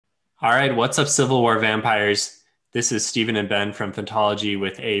All right, what's up, Civil War vampires? This is Stephen and Ben from Phantology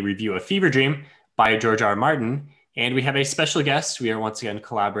with a review of Fever Dream by George R. R. Martin, and we have a special guest. We are once again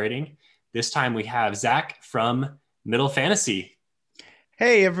collaborating. This time we have Zack from MiddleFantasy.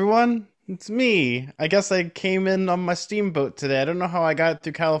 Hey everyone, it's me. I guess I came in on my steamboat today. I don't know how I got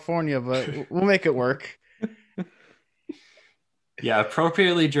through California, but we'll make it work. Yeah,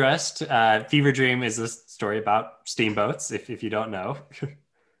 appropriately dressed. Fever Dream is a story about steamboats, if you don't know.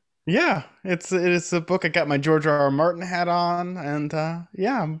 Yeah, it's a book. I got my George R.R. Martin hat on, and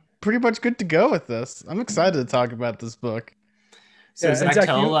yeah, I'm pretty much good to go with this. I'm excited to talk about this book. So Yeah, and Zach, Zach,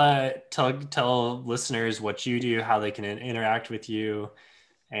 tell you tell listeners what you do, how they can interact with you,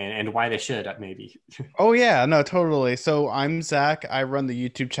 and why they should maybe. Oh yeah, no, totally. So I'm Zach. I run the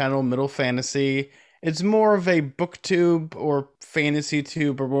YouTube channel Middle Fantasy. It's more of a booktube or fantasy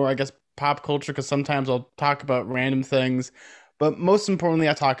tube or more, I guess, pop culture because sometimes I'll talk about random things. But most importantly,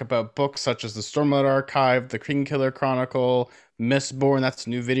 I talk about books such as the Stormlight Archive, the King Killer Chronicle, Mistborn. That's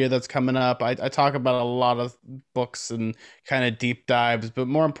a new video that's coming up. I talk about a lot of books and kind of deep dives, but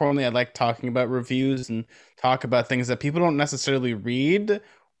more importantly, I like talking about reviews and talk about things that people don't necessarily read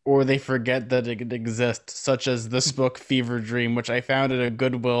or they forget that it exists, such as this book, Fever Dream, which I found at a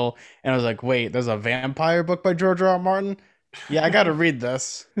Goodwill, and I was like, wait, there's a vampire book by George R. R. Martin? Yeah, I gotta read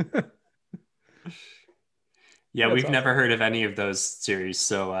this. Yeah, that's we've never awesome. heard of any of those series,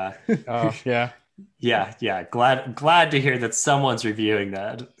 so Oh, yeah. yeah, glad to hear that someone's reviewing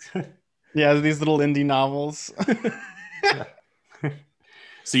that. Yeah, these little indie novels. Yeah.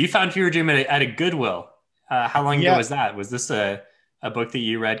 So you found Fever Dream at a Goodwill. How long ago Yeah, was that? Was this a book that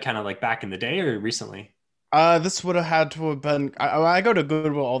you read kind of like back in the day or recently? this would have had to have been. I go to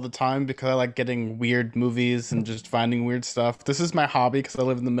Goodwill all the time because I like getting weird movies and just finding weird stuff. This is my hobby because I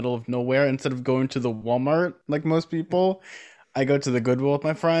live in the middle of nowhere. Instead of going to the Walmart like most people, I go to the Goodwill with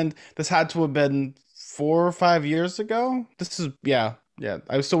my friend. This had to have been 4 or 5 years ago. This is yeah.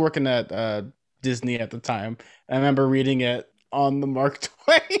 I was still working at Disney at the time. I remember reading it on the Mark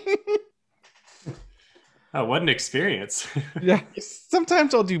Twain. Oh, what an experience. Yeah,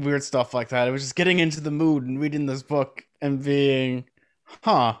 Sometimes I'll do weird stuff like that. I was just getting into the mood and reading this book and being,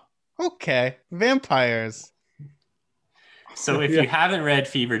 huh, okay, vampires. So if you yeah, haven't read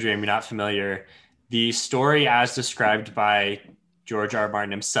Fever Dream, you're not familiar, the story as described by George R. R.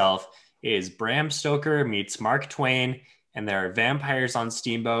 Martin himself is Bram Stoker meets Mark Twain, and there are vampires on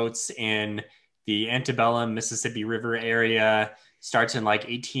steamboats in the Antebellum Mississippi River area. Starts in like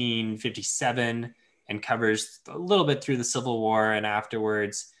 1857 and covers a little bit through the Civil War and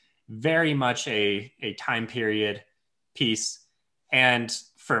afterwards. Very much a time period piece. And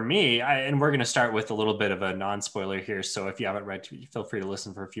for me, and we're going to start with a little bit of a non spoiler here. So if you haven't read, feel free to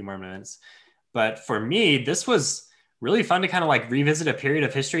listen for a few more minutes. But for me, this was really fun to kind of like revisit a period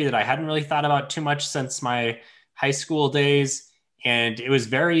of history that I hadn't really thought about too much since my high school days. And it was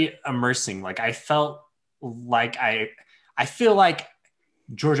very immersing. Like I felt like I feel like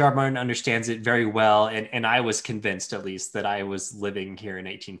George R. R. Martin understands it very well. And I was convinced at least that I was living here in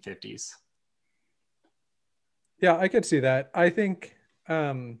 1850s. yeah. I could see that. I think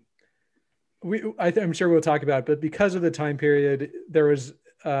I'm sure we'll talk about it, but because of the time period, there was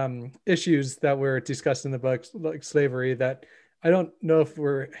issues that were discussed in the book, like slavery, that I don't know if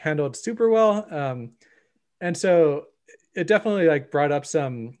were handled super well. And so it definitely like brought up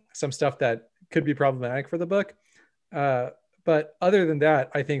some stuff that could be problematic for the book. Uh, but other than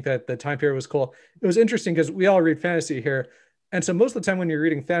that, I think that the time period was cool. It was interesting because we all read fantasy here. And so most of the time when you're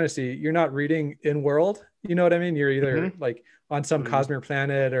reading fantasy, you're not reading in world. You know what I mean? You're either Hmm. like on some Mm-hmm. cosmic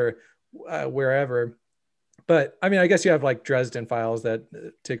planet or wherever. But I mean, I guess you have like Dresden Files that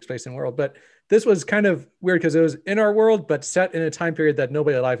takes place in world. But this was kind of weird because it was in our world, but set in a time period that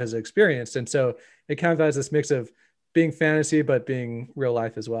nobody alive has experienced. And so it kind of has this mix of being fantasy, but being real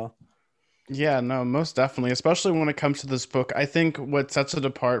life as well. Yeah, no, most definitely, especially when it comes to this book. I think what sets it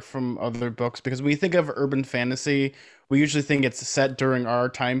apart from other books, because when you think of urban fantasy, we usually think it's set during our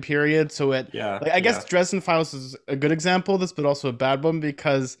time period. So Yeah, like, I yeah. guess Dresden Files is a good example of this, but also a bad one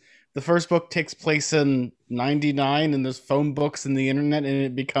because the first book takes place in '99 and there's phone books and the internet and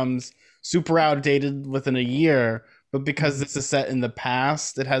it becomes super outdated within a year. But because Mhm. this is set in the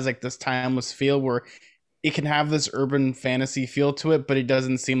past, it has like this timeless feel where it can have this urban fantasy feel to it, but it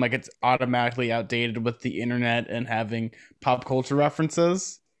doesn't seem like it's automatically outdated with the internet and having pop culture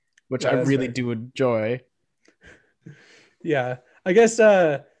references, which I Yeah, that's really fair. do enjoy. Yeah. I guess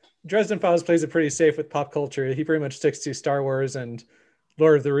Dresden Files plays it pretty safe with pop culture. He pretty much sticks to Star Wars and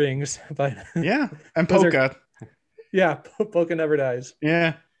Lord of the Rings, but Yeah, and those are Polka. yeah, Polka never dies.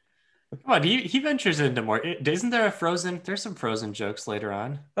 Yeah. Come on, he ventures into more. Isn't there a Frozen? There's some Frozen jokes later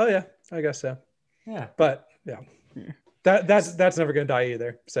on. Oh yeah, I guess so. Yeah. But yeah, that's never gonna die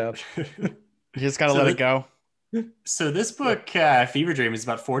either. So You just gotta So let it go. so this book, Fever Dream, is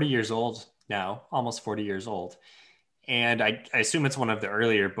about 40 years old now, almost 40 years old. And I assume it's one of the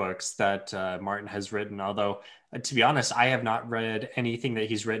earlier books that Martin has written. Although, to be honest, I have not read anything that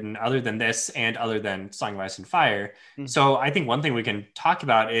he's written other than this and other than Song of Ice and Fire. Mm. So I think one thing we can talk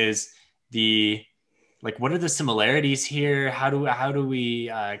about is the like what are the similarities here? How do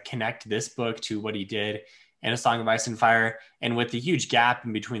we connect this book to what he did in A Song of Ice and Fire? And with the huge gap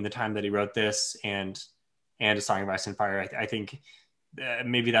in between the time that he wrote this and A Song of Ice and Fire, I think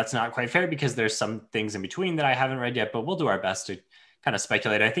maybe that's not quite fair because there's some things in between that I haven't read yet, but we'll do our best to kind of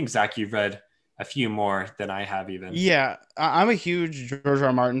speculate. I think Zach, you've read a few more than I have even. Yeah, I'm a huge George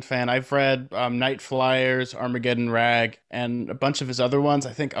R. Martin fan. I've read Night Flyers, Armageddon Rag, and a bunch of his other ones.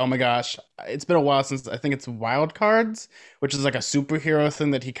 I think, oh my gosh, it's been a while since I think it's Wild Cards, which is like a superhero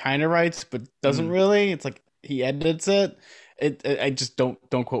thing that he kind of writes, but doesn't really. It's like he edits it. I just don't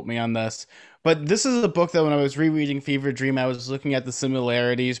quote me on this. But this is a book that when I was rereading Fever Dream, I was looking at the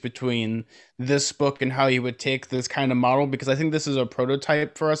similarities between this book and how he would take this kind of model because I think this is a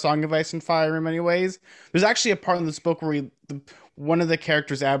prototype for A Song of Ice and Fire in many ways. There's actually a part in this book where one of the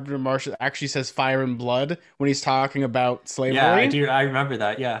characters, Abner Marsh, actually says fire and blood when he's talking about slavery. Yeah, I do. I remember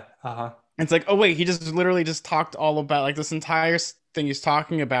that. Yeah. Uh-huh. It's like, oh wait, he just literally just talked all about like this entire thing he's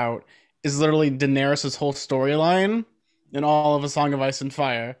talking about is literally Daenerys' whole storyline in all of A Song of Ice and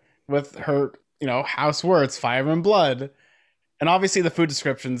Fire with her, house words, fire and blood. And obviously the food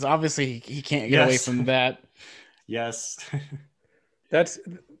descriptions, obviously he can't get away from that. Yes. this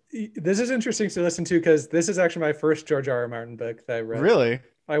is interesting to listen to because this is actually my first George R.R. Martin book that I read. Really?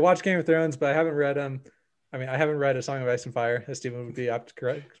 I watched Game of Thrones, but I haven't read I haven't read A Song of Ice and Fire, as Stephen would be apt to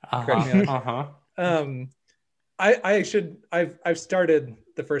correct me on. I've started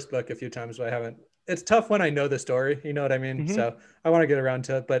the first book a few times, but I haven't. It's tough when I know the story, you know what I mean? Mm-hmm. So I want to get around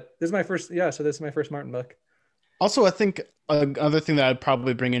to it, but this is my first Martin book. Also, I think another thing that I'd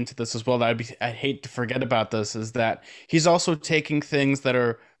probably bring into this as well that I'd hate to forget about this is that he's also taking things that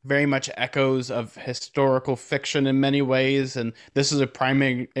are very much echoes of historical fiction in many ways, and this is a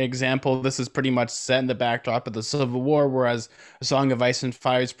prime example. This is pretty much set in the backdrop of the Civil War, whereas A Song of Ice and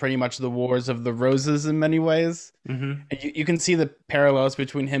Fire is pretty much the Wars of the Roses in many ways. Mm-hmm. And you can see the parallels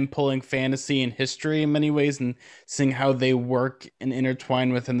between him pulling fantasy and history in many ways and seeing how they work and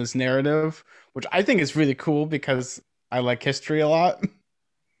intertwine within this narrative, which I think is really cool because I like history a lot.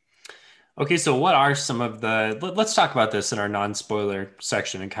 Okay, so what are some of let's talk about this in our non-spoiler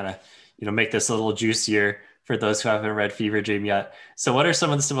section and kind of, make this a little juicier for those who haven't read Fever Dream yet. So what are some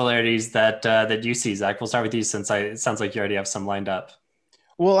of the similarities that you see, Zach? We'll start with you since it sounds like you already have some lined up.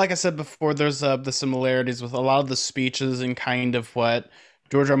 Well, like I said before, there's the similarities with a lot of the speeches and kind of what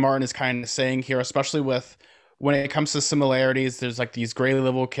George R. Martin is kind of saying here, especially with when it comes to similarities, there's like these gray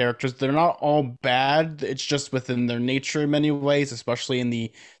level characters. They're not all bad. It's just within their nature in many ways, especially in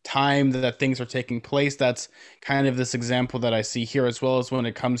the time that things are taking place. That's kind of this example that I see here, as well as when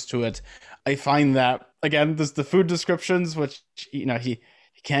it comes to it. I find that, again, there's the food descriptions, which, he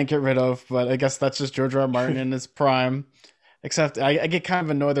can't get rid of, but I guess that's just George R. R. Martin in his prime. Except I get kind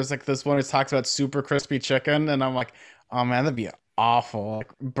of annoyed. There's like this one that talks about super crispy chicken, and I'm like, oh man, that'd be awful.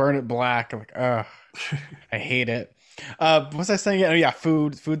 Like, burn it black. I'm like, ugh. I hate it. What was I saying? Oh yeah,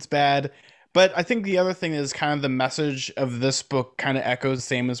 food's bad. But I think the other thing is kind of the message of this book kind of echoes the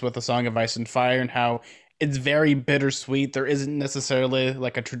same as with A Song of Ice and Fire, and how it's very bittersweet. There isn't necessarily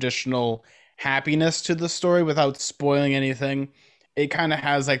like a traditional happiness to the story without spoiling anything. It kind of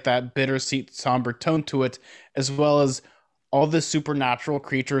has like that bittersweet, somber tone to it, as well as all the supernatural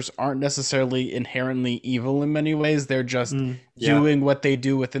creatures aren't necessarily inherently evil in many ways. They're just doing what they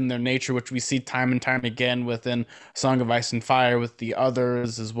do within their nature, which we see time and time again within Song of Ice and Fire with the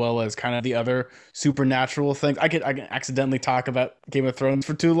others, as well as kind of the other supernatural things. I can accidentally talk about Game of Thrones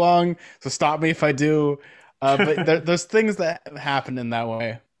for too long, so stop me if I do. But there's things that happen in that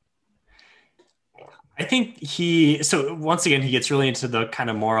way. I think once again, he gets really into the kind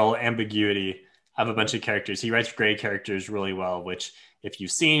of moral ambiguity of a bunch of characters. He writes gray characters really well, which if you've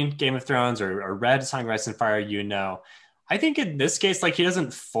seen Game of Thrones or read Song of Ice and Fire, I think in this case, like, he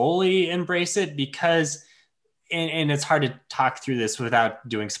doesn't fully embrace it because, and it's hard to talk through this without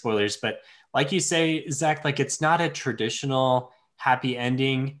doing spoilers, but like you say, Zach, like, it's not a traditional happy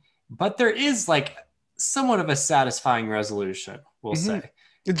ending, but there is like somewhat of a satisfying resolution, we'll say.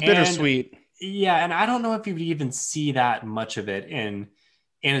 It's bittersweet. Yeah, and I don't know if you would even see that much of it in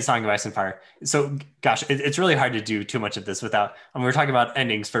in A Song of Ice and Fire. So, gosh, it's really hard to do too much of this without. I mean, we're talking about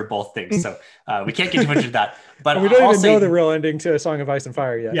endings for both things, so we can't get too much into that. But and we don't even know the real ending to A Song of Ice and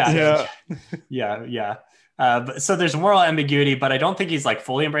Fire yet. Yeah, yeah. So there's moral ambiguity, but I don't think he's like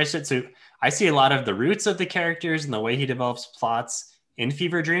fully embraced it. So I see a lot of the roots of the characters and the way he develops plots in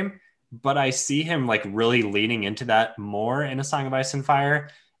Fever Dream, but I see him like really leaning into that more in A Song of Ice and Fire,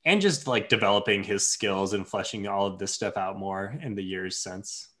 and just like developing his skills and fleshing all of this stuff out more in the years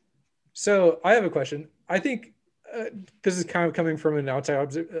since. So I have a question. I think this is kind of coming from an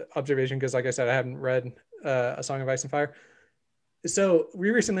outside observation because, like I said, I haven't read A Song of Ice and Fire. So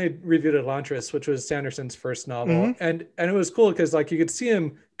we recently reviewed Elantris, which was Sanderson's first novel, and it was cool because like you could see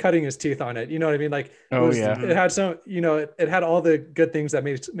him cutting his teeth on it. You know what I mean? Like it had some, it had all the good things that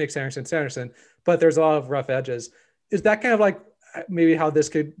make Sanderson, but there's a lot of rough edges. Is that kind of like maybe how this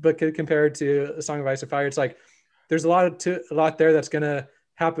book could compare to A Song of Ice and Fire? It's like there's a lot there that's gonna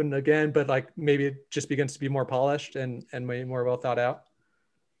happen again, but like maybe it just begins to be more polished and way more well thought out.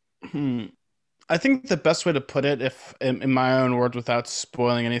 I think the best way to put it, if in my own words, without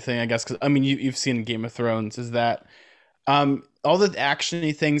spoiling anything, I guess, because I mean you've seen Game of Thrones, is that all the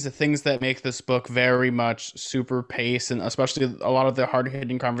actiony things, the things that make this book very much super pace, and especially a lot of the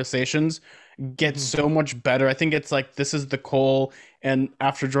hard-hitting conversations get so much better. I think it's like this is the Cole, and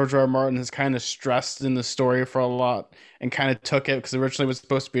after George R.R. Martin has kind of stressed in the story for a lot and kind of took it, because originally it was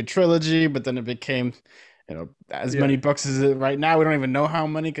supposed to be a trilogy, but then it became as many books as it right now. We don't even know how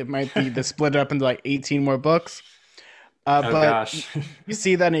many. It might be the split up into like 18 more books. But you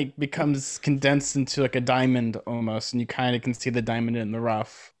see that it becomes condensed into like a diamond almost, and you kind of can see the diamond in the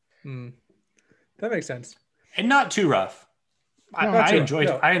rough. That makes sense. And not too rough. I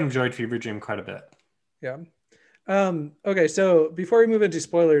enjoyed Fever Dream quite a bit. Yeah. Okay, so before we move into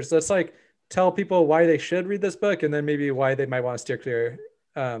spoilers, let's like tell people why they should read this book, and then maybe why they might want to steer clear.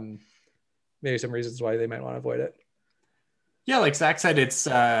 Maybe some reasons why they might want to avoid it. Yeah, like Zach said, it's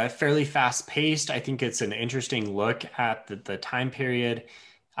fairly fast paced. I think it's an interesting look at the time period.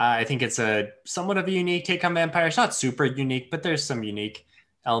 I think it's a somewhat of a unique take on vampires. Not super unique, but there's some unique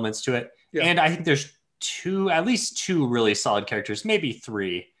elements to it. Yeah. And I think there's at least two really solid characters, maybe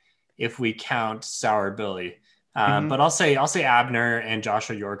three, if we count Sour Billy. But I'll say Abner and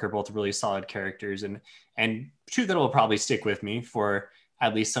Joshua York are both really solid characters, and two that will probably stick with me for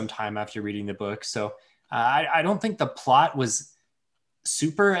at least some time after reading the book. So I don't think the plot was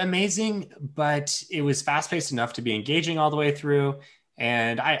super amazing, but it was fast-paced enough to be engaging all the way through.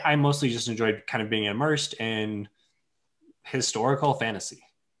 And I mostly just enjoyed kind of being immersed in historical fantasy.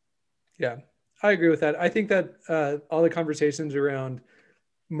 Yeah, I agree with that. I think that all the conversations around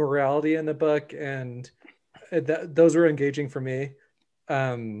morality in the book and those were engaging for me.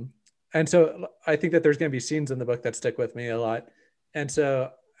 And so I think that there's going to be scenes in the book that stick with me a lot. And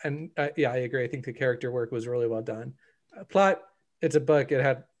so, yeah, I agree. I think the character work was really well done. Plot, it's a book. It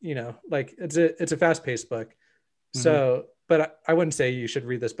had, like it's a fast-paced book. So, but I wouldn't say you should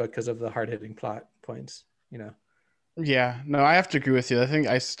read this book because of the hard-hitting plot points, Yeah, no, I have to agree with you. I think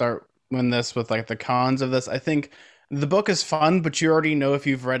I start with like the cons of this. I think the book is fun, but you already know if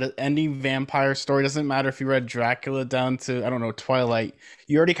you've read any vampire story, doesn't matter if you read Dracula down to, I don't know, Twilight,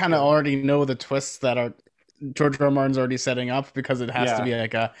 you already kind of already know the twists that are George R. R. Martin's already setting up, because it has to be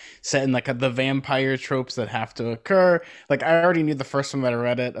like set in like the vampire tropes that have to occur. Like I already knew the first time that I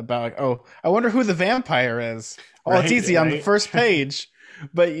read it about like, oh, I wonder who the vampire is. Oh, it's easy on the first page.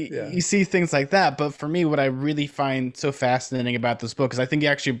 But you see things like that. But for me, what I really find so fascinating about this book is I think you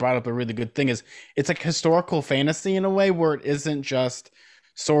actually brought up a really good thing, is it's like historical fantasy in a way where it isn't just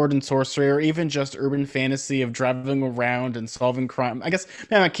sword and sorcery, or even just urban fantasy of driving around and solving crime. I guess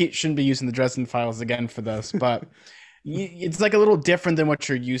shouldn't be using the Dresden Files again for this, but it's like a little different than what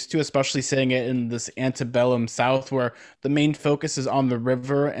you're used to, especially setting it in this antebellum South, where the main focus is on the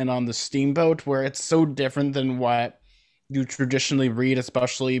river and on the steamboat, where it's so different than what you traditionally read,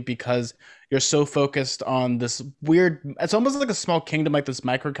 especially because you're so focused on this weird, it's almost like a small kingdom, like this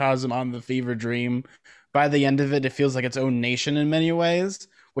microcosm on the Fevre Dream. By the end of it, it feels like its own nation in many ways,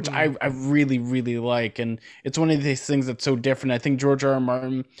 which I really, really like. And it's one of these things that's so different. I think George R.R.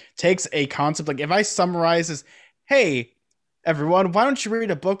 Martin takes a concept, like if I summarize this, hey, everyone, why don't you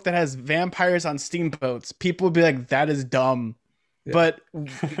read a book that has vampires on steamboats? People would be like, that is dumb. Yeah. But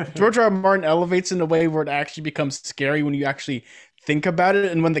George R.R. Martin elevates in a way where it actually becomes scary when you actually think about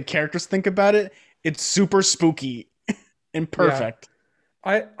it. And when the characters think about it, it's super spooky and perfect.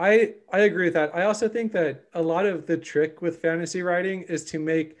 Yeah. I agree with that. I also think that a lot of the trick with fantasy writing is to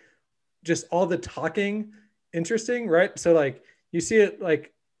make just all the talking interesting, right? So like you see it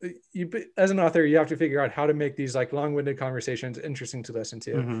like you, as an author, you have to figure out how to make these like long-winded conversations interesting to listen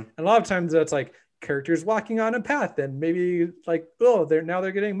to. Mm-hmm. And a lot of times that's like characters walking on a path and maybe like, oh,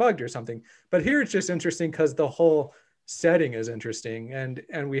 they're getting mugged or something. But here it's just interesting because the whole setting is interesting,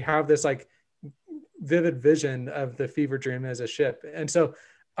 and we have this like vivid vision of the Fevre Dream as a ship. And so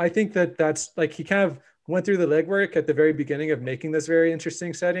I think that that's like, he kind of went through the legwork at the very beginning of making this very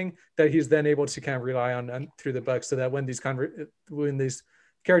interesting setting that he's then able to kind of rely on through the book, so that when these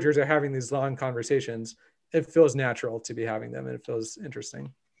characters are having these long conversations, it feels natural to be having them and it feels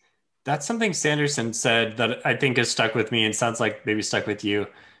interesting. That's something Sanderson said that I think has stuck with me and sounds like maybe stuck with you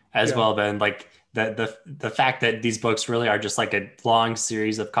as well, Ben. Like the fact that these books really are just like a long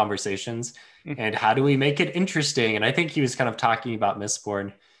series of conversations, and how do we make it interesting? And I think he was kind of talking about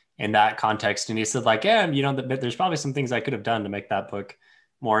Mistborn in that context, and he said like, yeah, there's probably some things I could have done to make that book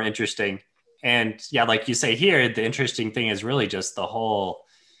more interesting. And yeah, like you say here, the interesting thing is really just the whole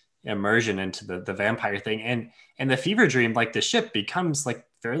immersion into the vampire thing, and the Fevre Dream, like the ship becomes like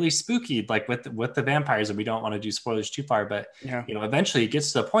fairly spooky, like with the vampires. And we don't want to do spoilers too far, but eventually it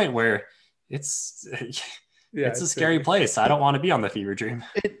gets to the point where it's it's a scary place. I don't want to be on the Fevre Dream.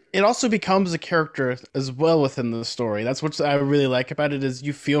 It also becomes a character as well within the story. That's what I really like about it, is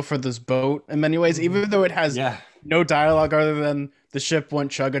you feel for this boat in many ways, even though it has no dialogue other than the ship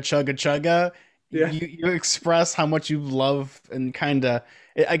went chugga chugga chugga. You express how much you love and kind of,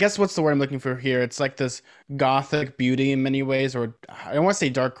 I guess what's the word I'm looking for here? It's like this gothic beauty in many ways, or I don't want to say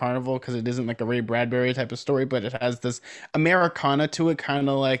dark carnival because it isn't like a Ray Bradbury type of story, but it has this Americana to it, kind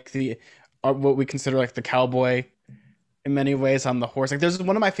of like what we consider like the cowboy in many ways on the horse. Like there's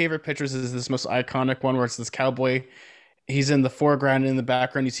one of my favorite pictures is this most iconic one where it's this cowboy. He's in the foreground, and in the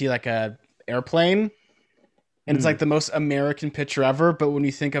background you see like a airplane. And it's like the most American picture ever. But when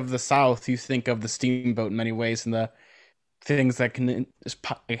you think of the South, you think of the steamboat in many ways and the things that can just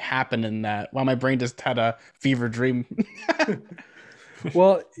happen in that. Wow, my brain just had a Fevre Dream.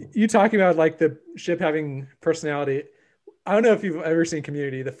 Well, you talking about like the ship having personality. I don't know if you've ever seen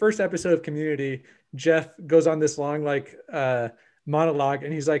Community. The first episode of Community, Jeff goes on this long like monologue,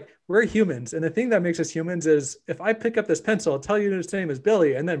 and he's like, we're humans, and the thing that makes us humans is if I pick up this pencil, I'll tell you his name is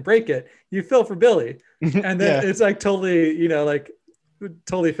Billy, and then break it, you feel for Billy. And then it's like totally, like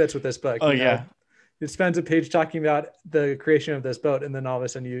totally fits with this book. It spends a page talking about the creation of this boat, and then all of a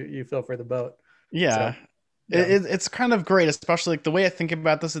sudden you feel for the boat. It's kind of great, especially like the way I think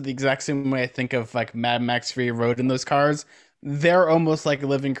about this is the exact same way I think of like Mad Max Fury Road in those cars. They're almost like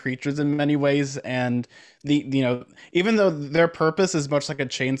living creatures in many ways, and even though their purpose is much like a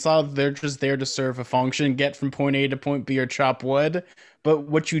chainsaw, they're just there to serve a function, get from point A to point B or chop wood. But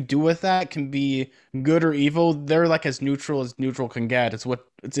what you do with that can be good or evil. They're like as neutral can get.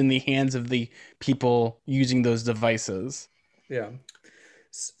 It's in the hands of the people using those devices. Yeah.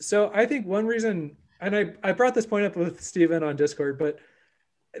 So I think one reason, and I brought this point up with Steven on Discord, but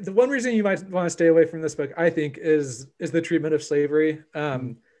the one reason you might want to stay away from this book, I think, is the treatment of slavery.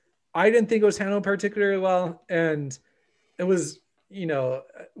 I didn't think it was handled particularly well, and it was,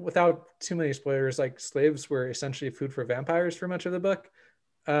 without too many spoilers, like slaves were essentially food for vampires for much of the book,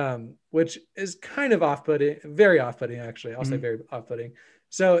 which is kind of off-putting, very off-putting, actually. I'll say very off-putting.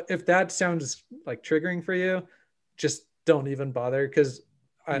 So if that sounds like triggering for you, just don't even bother, because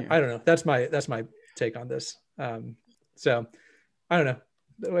I don't know. That's my take on this. So I don't know.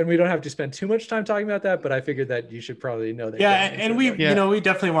 And we don't have to spend too much time talking about that, but I figured that you should probably know that. Yeah, and we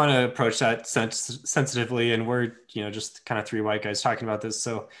definitely want to approach that sensitively, and we're just kind of three white guys talking about this,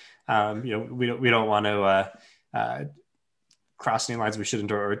 so we don't want to cross any lines we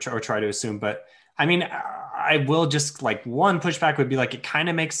shouldn't or try to assume. But I mean, I will just like one pushback would be like it kind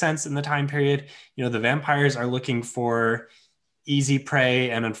of makes sense in the time period. The vampires are looking for easy prey,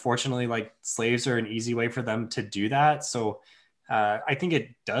 and unfortunately, like slaves are an easy way for them to do that. So. I think it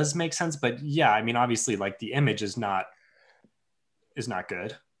does make sense, but yeah, I mean, obviously, like the image is not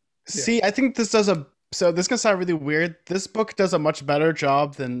good. See, I think this does so this is gonna sound really weird. This book does a much better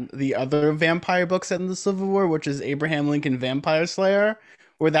job than the other vampire books set in the Civil War, which is Abraham Lincoln Vampire Slayer,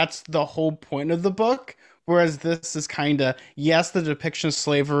 where that's the whole point of the book. Whereas this is kind of, yes, the depiction of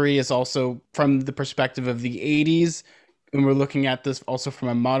slavery is also from the perspective of the 80s, and we're looking at this also from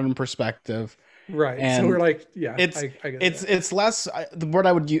a modern perspective. Right. And so we're like, it's less, the word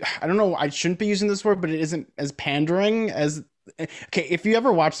I would use, I don't know, I shouldn't be using this word, but it isn't as pandering as, okay, if you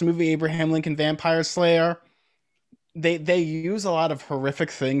ever watch the movie Abraham Lincoln Vampire Slayer, they use a lot of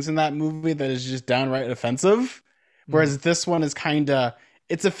horrific things in that movie that is just downright offensive. Whereas this one is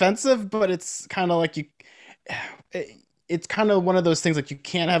it's offensive, but it's kind of like it's kind of one of those things like you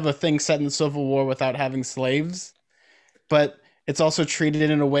can't have a thing set in the Civil War without having slaves. But it's also treated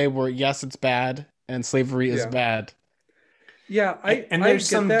in a way where yes, it's bad and slavery is Yeah. bad. Yeah, And I there's get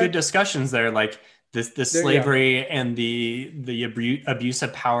some good that. discussions there, like the There, yeah. slavery and the abuse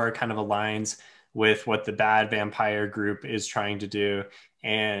of power kind of aligns with what the bad vampire group is trying to do,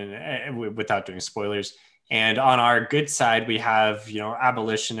 and without doing spoilers. And on our good side, we have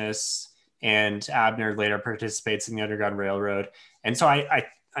abolitionists, and Abner later participates in the Underground Railroad, and so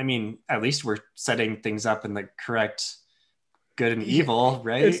I mean, at least we're setting things up in the correct good and Yeah, evil,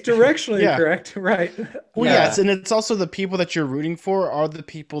 It's right? directionally yeah. correct, right? Well, yes, Yeah. and it's also the people that you're rooting for are the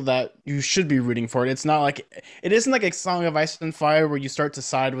people that you should be rooting for. It's not like it isn't like a Song of Ice and Fire where you start to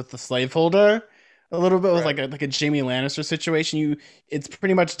side with the slaveholder a little bit with Right. like a Jaime Lannister situation. It's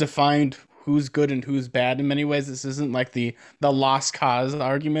pretty much defined who's good and who's bad in many ways. This isn't like the lost cause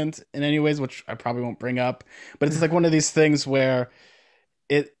argument in any ways, which I probably won't bring up. But it's like one of these things where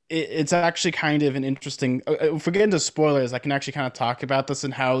it's actually kind of an interesting. If we get into spoilers, I can actually kind of talk about this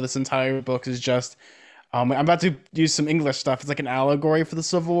and how this entire book is just I'm about to use some English stuff. It's like an allegory for the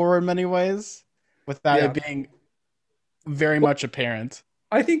Civil War in many ways, without it Yeah. being very Well, much apparent.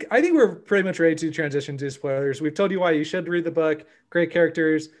 I think we're pretty much ready to transition to spoilers. We've told you why you should read the book. Great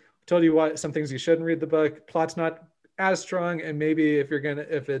characters. We told you why some things you shouldn't read the book. Plot's not as strong, and maybe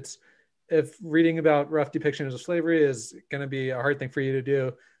if reading about rough depictions of slavery is gonna be a hard thing for you to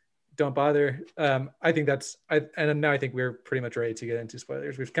do, don't bother. I think and now I think we're pretty much ready to get into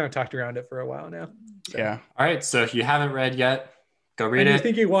spoilers. We've kind of talked around it for a while now. So, Yeah, All right, so if you haven't read yet, go read and you it.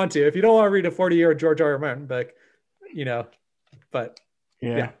 think you want to, if you don't want to read a 40-year George R.R. Martin book, you know, but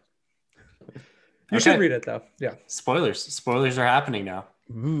yeah. yeah, you should Okay, read it though. Yeah. spoilers. Spoilers are happening now.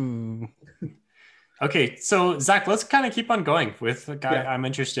 Ooh. Okay, so Zach, let's kind of keep on going with the guy. Yeah. I'm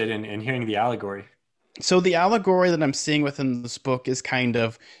interested in hearing the allegory. So the allegory that I'm seeing within this book is kind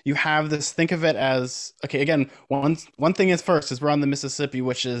of you have this. Think of it as okay. Again, one thing is first is we're on the Mississippi,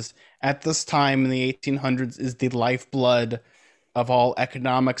 which is at this time in the 1800s is the lifeblood of all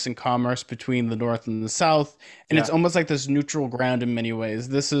economics and commerce between the North and the South, and it's Yeah. almost like this neutral ground in many ways.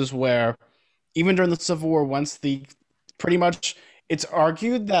 This is where even during the Civil War, once the pretty much it's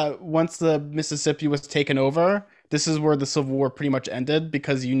argued that once the Mississippi was taken over, this is where the Civil War pretty much ended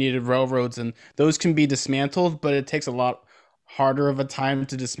because you needed railroads and those can be dismantled, but it takes a lot harder of a time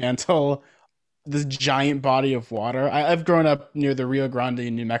to dismantle this giant body of water. I've grown up near the Rio Grande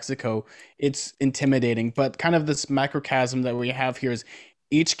in New Mexico. It's intimidating, but kind of this microcosm that we have here is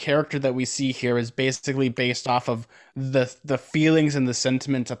each character that we see here is basically based off of the feelings and the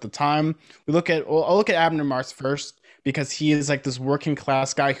sentiments at the time. I'll look at Abner Mars first because he is like this working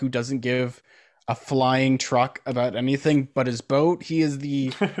class guy who doesn't give a flying truck about anything but his boat. He is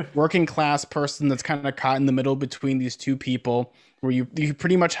the working class person that's kind of caught in the middle between these two people where you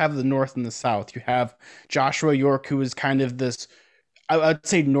pretty much have the North and the South. You have Joshua York, who is kind of this, I'd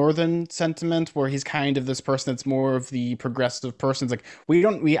say northern sentiment, where he's kind of this person that's more of the progressive person. It's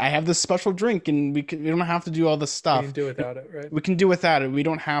like I have this special drink and we don't have to do all this We stuff. can do without it, right? We can do without it. We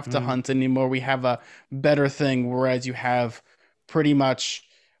don't have to Mm. hunt anymore. We have a better thing. Whereas you have pretty much,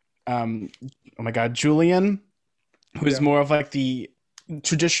 um, oh my God, Julian, who is Yeah. more of like the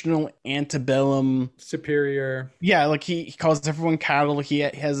traditional antebellum. Superior. Yeah, like he calls everyone cattle. He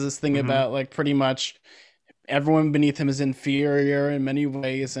has this thing Hmm. about like pretty much everyone beneath him is inferior in many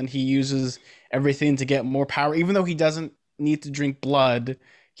ways, and he uses everything to get more power. Even though he doesn't need to drink blood,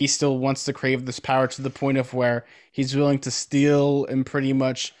 he still wants to crave this power to the point of where he's willing to steal and pretty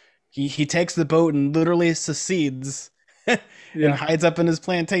much he takes the boat and literally secedes and Yeah. hides up in his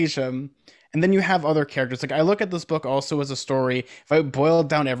plantation. And then you have other characters. Like I look at this book also as a story. If I boiled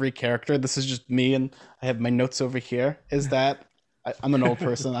down every character, this is just me, and I have my notes over here. Is that I'm an old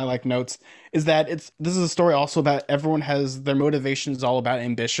person. I like notes. Is that this is a story also about everyone has their motivation is all about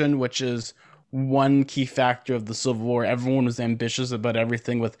ambition, which is one key factor of the Civil War. Everyone was ambitious about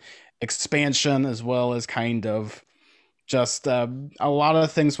everything with expansion as well as kind of just a lot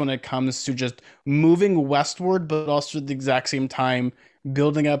of things when it comes to just moving westward, but also at the exact same time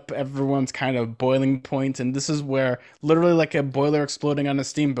building up everyone's kind of boiling point. And this is where literally like a boiler exploding on a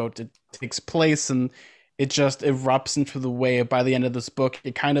steamboat, it takes place and it just erupts into the wave. By the end of this book,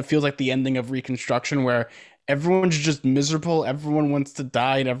 it kind of feels like the ending of Reconstruction, where everyone's just miserable, everyone wants to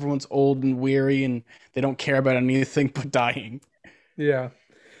die, and everyone's old and weary, and they don't care about anything but dying. Yeah.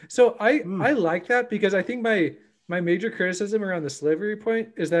 So I Mm. like that because I think my major criticism around the slavery point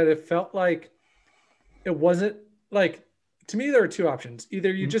is that it felt like it wasn't like to me there were two options.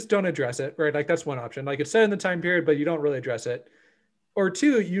 Either you just don't address it, right? Like that's one option. Like it's set in the time period, but you don't really address it. Or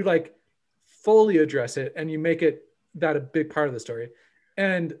two, you like fully address it and you make it that a big part of the story.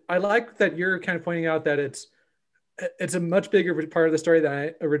 And I like that you're kind of pointing out that it's a much bigger part of the story than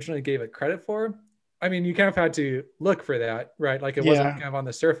I originally gave it credit for. I mean, you kind of had to look for that, right? Like it wasn't kind of on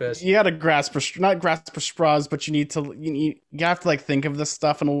the surface. You got to grasp for not grasp for straws, but you have to like think of this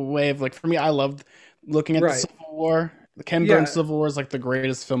stuff in a way of like, for me, I loved looking at the Right. Civil War. The Ken Burns Civil War is like the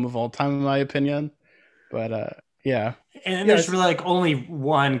greatest film of all time in my opinion. But yeah. And there's really like only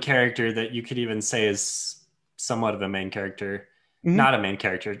one character that you could even say is somewhat of a main character, not a main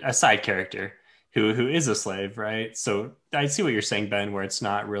character, a side character who is a slave, right? So I see what you're saying, Ben, where it's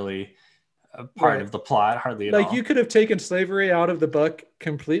not really a part of the plot, hardly at all. Like you could have taken slavery out of the book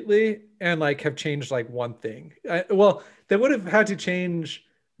completely and like have changed like one thing. Well, they would have had to change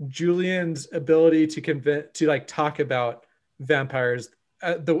Julian's ability to like talk about vampires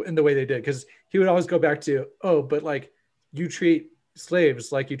in the way they did, because he would always go back to, oh, but like you treat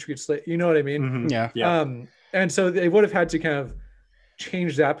slaves like you treat slaves, you know what I mean? Mm-hmm. Yeah. And so they would have had to kind of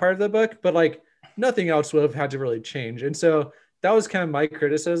change that part of the book, but like nothing else would have had to really change. And so that was kind of my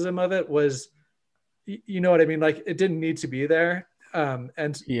criticism of it, was, you know what I mean? Like it didn't need to be there. And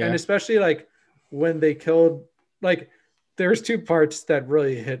especially like when they killed, like there's two parts that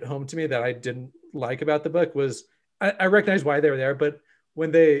really hit home to me that I didn't like about the book. Was I recognize why they were there, but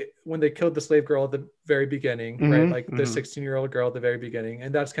when they killed the slave girl at the very beginning, right? Like the 16-year-old girl at the very beginning.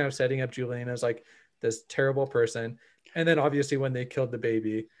 And that's kind of setting up Julian as like this terrible person. And then obviously when they killed the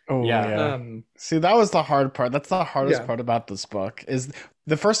baby. Oh yeah. See, that was the hard part. That's the hardest part about this book, is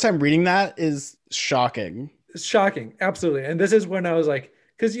the first time reading that is shocking. It's shocking. Absolutely. And this is when I was like,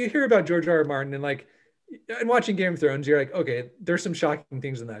 because you hear about George R.R. Martin and like, and watching Game of Thrones, you're like, okay, there's some shocking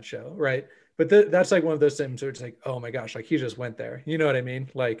things in that show, right? But that's like one of those things where it's like, oh my gosh, like he just went there. You know what I mean?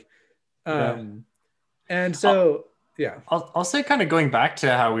 Like, and so, I'll say, kind of going back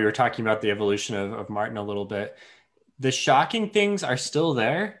to how we were talking about the evolution of Martin a little bit, the shocking things are still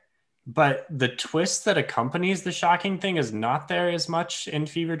there, but the twist that accompanies the shocking thing is not there as much in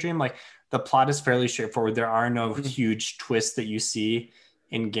Fever Dream. Like the plot is fairly straightforward. There are no huge twists that you see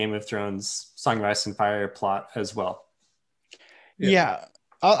in Game of Thrones, Song of Ice and Fire plot as well. Yeah.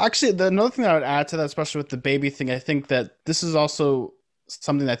 Actually, another thing that I would add to that, especially with the baby thing, I think that this is also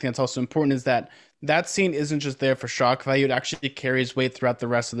something that I think that's also important, is that scene isn't just there for shock value. It actually carries weight throughout the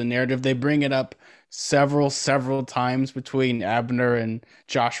rest of the narrative. They bring it up several times between Abner and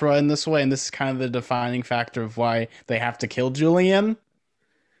Joshua in this way, and this is kind of the defining factor of why they have to kill Julian.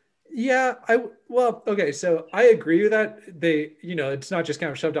 Yeah, okay, so I agree with that. They, it's not just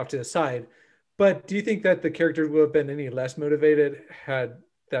kind of shoved off to the side, but do you think that the characters would have been any less motivated had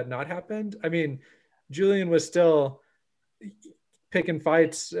that not happened? I mean, Julian was still picking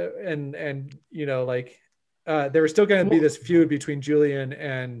fights and like there was still going to be this feud between Julian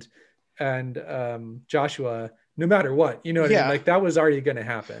and Joshua no matter what, you know what I mean? Like that was already going to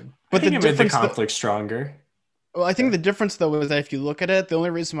happen. But I think it made the conflict stronger. Well, I think the difference though is that if you look at it, the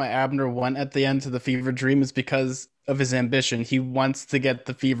only reason why Abner went at the end to the Fever Dream is because of his ambition. He wants to get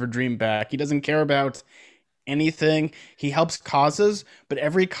the Fever Dream back. He doesn't care about anything. He helps causes, but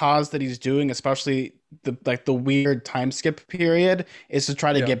every cause that he's doing, especially the weird time skip period, is to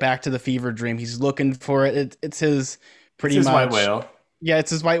try to get back to the Fever Dream. He's looking for it. It's his white whale. Yeah,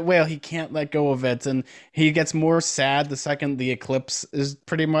 it's his white whale. He can't let go of it, and he gets more sad the second the eclipse is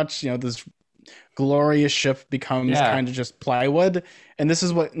pretty much, this glorious ship becomes kind of just plywood, and this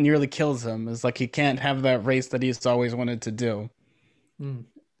is what nearly kills him, is like he can't have that race that he's always wanted to do.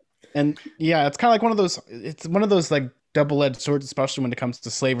 And it's kind of like one of those like double-edged swords, especially when it comes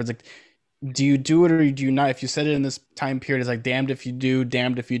to slavery. It's like, do you do it or do you not? If you set it in this time period, it's like damned if you do,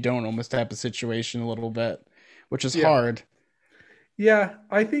 damned if you don't, almost type of situation a little bit, which is hard. Yeah,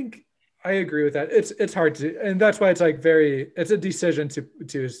 I think I agree with that. It's hard to, and that's why it's like it's a decision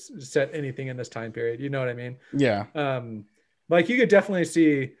to set anything in this time period. You know what I mean? Yeah. Like you could definitely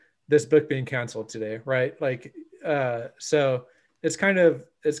see this book being canceled today, right? Like, so it's kind of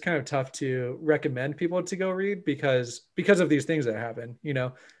tough to recommend people to go read because of these things that happen,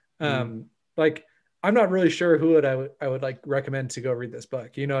 like I'm not really sure who I would like recommend to go read this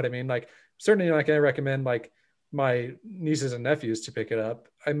book. You know what I mean? Like certainly not going to recommend like my nieces and nephews to pick it up.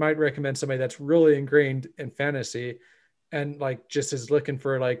 I might recommend somebody that's really ingrained in fantasy and like just is looking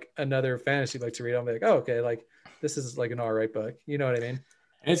for like another fantasy book to read. I'll be like, oh, okay, like this is like an all right book. You know what I mean?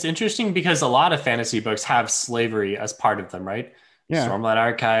 And it's interesting because a lot of fantasy books have slavery as part of them, right? Yeah. Stormlight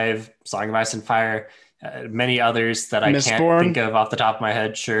Archive, Song of Ice and Fire, many others that I can't think of off the top of my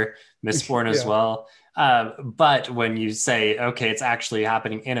head. Sure. Mistborn as well. But when you say, okay, it's actually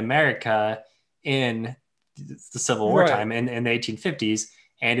happening in America in the Civil War time in the 1850s,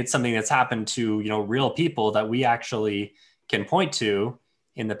 and it's something that's happened to real people that we actually can point to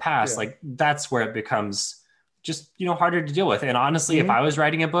in the past, like that's where it becomes just, harder to deal with. And honestly, if I was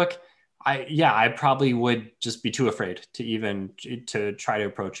writing a book, I probably would just be too afraid to try to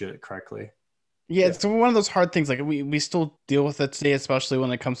approach it correctly. Yeah, it's one of those hard things. Like we still deal with it today, especially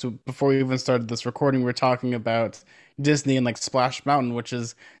when it comes to before we even started this recording, we're talking about Disney and like Splash Mountain, which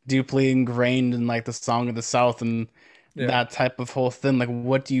is deeply ingrained in like the Song of the South and Yeah. that type of whole thing. Like,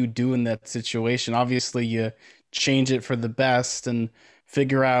 what do you do in that situation? Obviously, you change it for the best and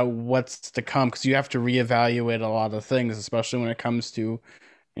figure out what's to come because you have to reevaluate a lot of things, especially when it comes to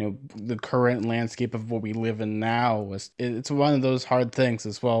the current landscape of what we live in now. It's one of those hard things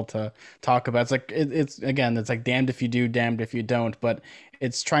as well to talk about. It's like it's again, it's like damned if you do, damned if you don't, but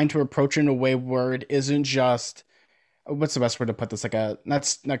it's trying to approach it in a way where it isn't just what's the best word to put this, like a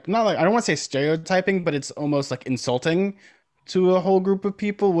that's like not like I don't want to say stereotyping, but it's almost like insulting to a whole group of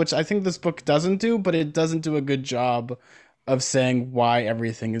people, which I think this book doesn't do, but it doesn't do a good job of saying why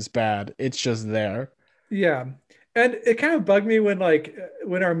everything is bad. It's just there. Yeah. And it kind of bugged me when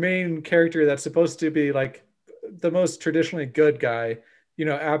our main character that's supposed to be like the most traditionally good guy,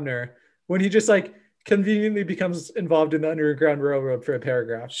 Abner, when he just like conveniently becomes involved in the Underground Railroad for a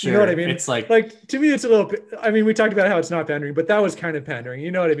paragraph. Sure. You know what I mean? It's like to me, it's a little. I mean, we talked about how it's not pandering, but that was kind of pandering.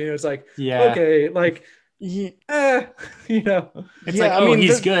 You know what I mean? It was like, yeah. okay, like, Yeah, It's yeah, like, I oh, mean,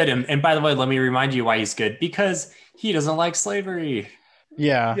 he's good. And by the way, let me remind you why he's good, because he doesn't like slavery.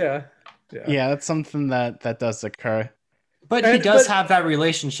 yeah, yeah, yeah. yeah, that's something that does occur. But he does have that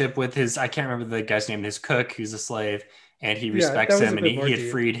relationship with his, I can't remember the guy's name, his cook, who's a slave, and he Yeah, respects that was him, a and bit more he had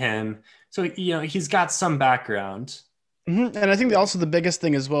deep. freed him. So, he's got some background. And I think also the biggest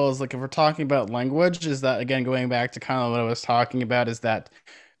thing as well is like if we're talking about language, is that again going back to kind of what I was talking about, is that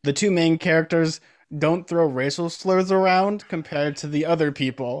the two main characters don't throw racial slurs around compared to the other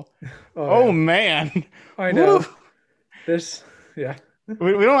people. Oh Oh yeah, man. I Woo. know. This, yeah,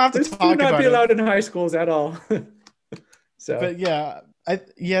 We don't have to this should talk not about be it. allowed in high schools at all. So But yeah,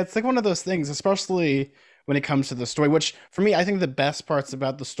 it's like one of those things, especially when it comes to the story. Which for me, I think the best parts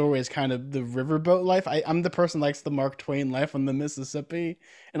about the story is kind of the riverboat life. I'm the person who likes the Mark Twain life on the Mississippi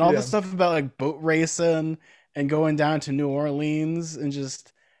and all the yeah, stuff about like boat racing and going down to New Orleans and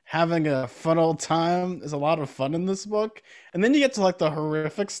just having a fun old time. There's a lot of fun in this book, and then you get to like the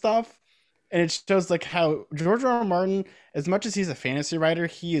horrific stuff. And it shows like how George R. R. Martin, as much as he's a fantasy writer,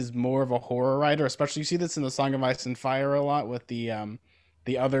 he is more of a horror writer. Especially you see this in the Song of Ice and Fire a lot with the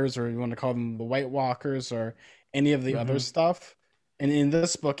others, or you want to call them the White Walkers, or any of the other hmm stuff. And in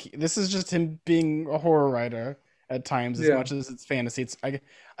this book, this is just him being a horror writer at times, as yeah, much as it's fantasy. I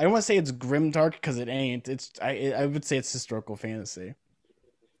don't want to say it's grim dark because it ain't. I would say it's historical fantasy.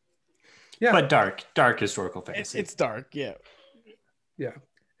 yeah, But dark historical fantasy. It's dark, yeah. yeah.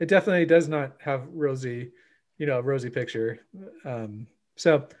 It definitely does not have rosy picture.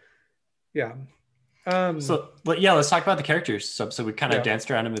 So yeah. But yeah, let's talk about the characters. So we kind of Yeah. danced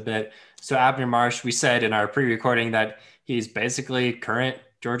around him a bit. So Abner Marsh, we said in our pre-recording that he's basically current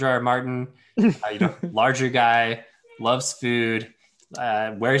George R. R. Martin, larger guy, loves food,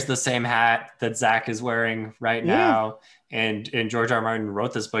 wears the same hat that Zack is wearing right Yeah. now. And George R. R. Martin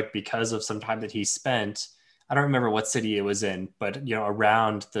wrote this book because of some time that he spent. I don't remember what city it was in, but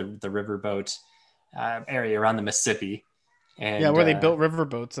around the riverboat area around the Mississippi. And Yeah, where they built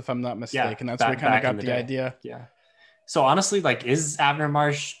riverboats, if I'm not mistaken. That's where we kind of back in got the day. idea. Yeah. So honestly, like, is Abner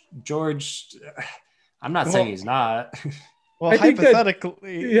Marsh George? I'm not saying he's not. Well, I think that-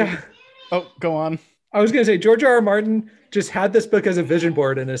 hypothetically, Yeah. Oh, go on. I was going to say George R. R. Martin just had this book as a vision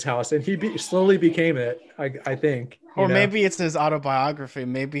board in his house, and he slowly became it. I think. Or maybe it's his autobiography.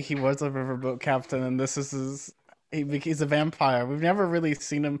 Maybe he was a riverboat captain, and this is his. He's a vampire. We've never really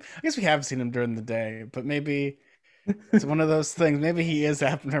seen him. I guess we have seen him during the day, but maybe it's one of those things. Maybe he is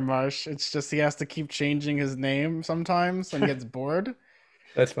Abner Marsh. It's just he has to keep changing his name sometimes and gets bored.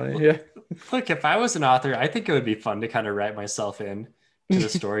 That's funny. Yeah. Look, if I was an author, I think it would be fun to kind of write myself in to the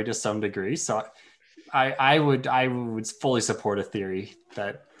story to some degree. So I would fully support a theory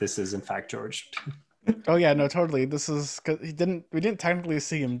that this is in fact George. Oh yeah, no, totally. This is because we didn't technically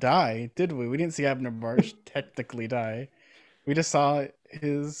see him die, did we? We didn't see Abner Marsh technically die. We just saw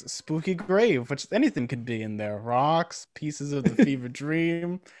his spooky grave, which anything could be in there. Rocks, pieces of the Fevre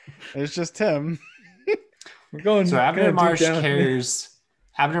Dream. It's just him. We're going. So Abner Marsh deep down. cares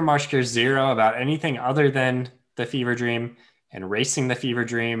zero about anything other than the Fevre Dream and racing the Fevre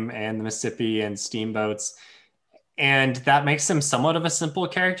Dream and the Mississippi and steamboats. And that makes him somewhat of a simple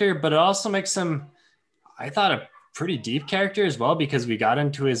character, but it also makes him, I thought, a pretty deep character as well, because we got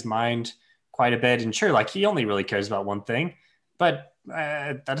into his mind quite a bit. And sure, like, he only really cares about one thing, but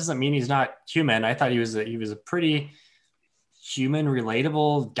that doesn't mean he's not human. I thought he was a pretty human,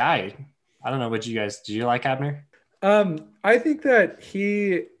 relatable guy. I don't know. What did you like Abner? I think that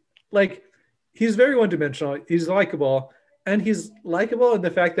like he's very one-dimensional. He's likable, and he's likable in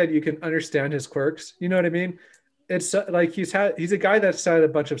the fact that you can understand his quirks. You know what I mean? It's like he's a guy that's had a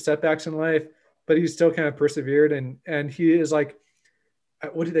bunch of setbacks in life, but he's still kind of persevered, and he is like,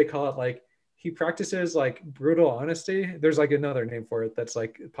 what do they call it? Like he practices like brutal honesty. There's like another name for it that's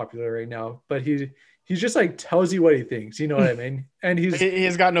like popular right now, but he's just like tells you what he thinks. You know what I mean? And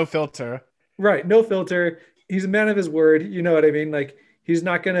He's got no filter. right, no filter. He's a man of his word. You know what I mean? Like he's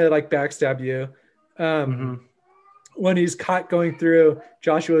not gonna like backstab you. Mm-hmm. When he's caught going through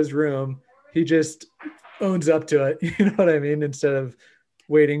Joshua's room, he just owns up to it. You know what I mean? Instead of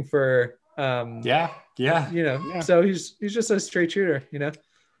waiting for Yeah. Yeah. So he's just a straight shooter.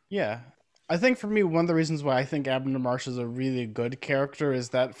 Yeah. I think for me, one of the reasons why I think Abner Marsh is a really good character is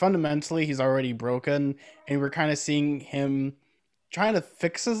that fundamentally he's already broken, and we're kind of seeing him trying to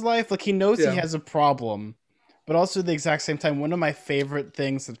fix his life. Like he knows he Yeah. has a problem, but also at the exact same time, one of my favorite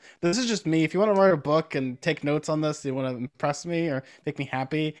things, and this is just me, if you want to write a book and take notes on this, you want to impress me or make me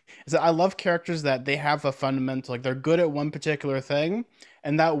happy, is that I love characters that they have a fundamental, like they're good at one particular thing,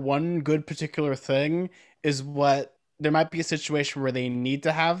 and that one good particular thing is what there might be a situation where they need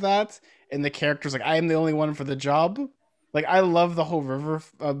to have that, and the character's like, I am the only one for the job. Like I love the whole river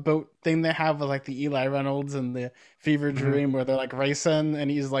boat thing they have with like the Eli Reynolds and the Fever Mm-hmm. Dream, where they're like racing, and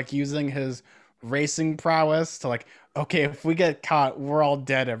he's like using his racing prowess to like, okay, if we get caught, we're all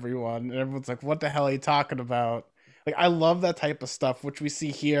dead, everyone. And everyone's like, what the hell are you talking about? Like I love that type of stuff, which we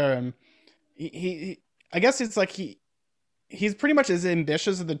see here, and I guess it's like he's pretty much as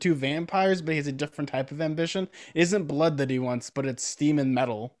ambitious as the two vampires, but he has a different type of ambition. It isn't blood that he wants, but it's steam and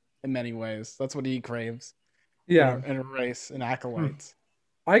metal in many ways. That's what he craves Yeah. in a race, in acolytes.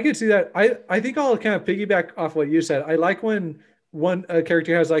 I could see that. I think I'll kind of piggyback off what you said. I like when one a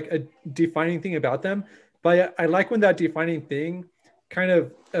character has like a defining thing about them, but I like when that defining thing kind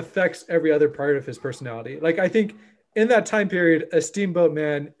of affects every other part of his personality. Like I think in that time period, a steamboat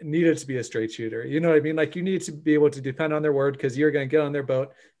man needed to be a straight shooter. You know what I mean? Like you need to be able to depend on their word because you're going to get on their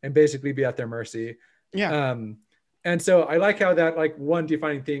boat and basically be at their mercy. Yeah. And so I like how that like one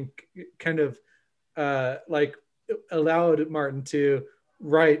defining thing kind of like allowed Martin to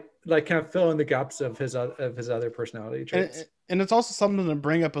write, like kind of fill in the gaps of his other personality traits. And it's also something to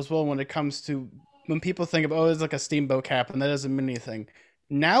bring up as well when it comes to when people think of, oh, it's like a steamboat captain, that doesn't mean anything.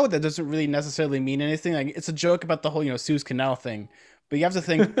 Now that doesn't really necessarily mean anything. Like it's a joke about the whole, Suez Canal thing. But you have to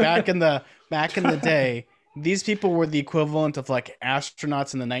think back in the day, these people were the equivalent of like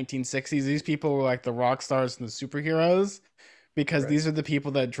astronauts in the 1960s. These people were like the rock stars and the superheroes because Right. these are the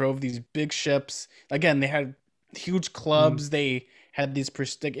people that drove these big ships. Again, they had huge clubs. They had these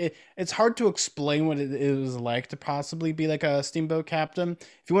it's hard to explain what it was like to possibly be like a steamboat captain.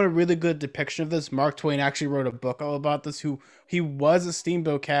 If you want a really good depiction of this, Mark Twain actually wrote a book all about this. He was a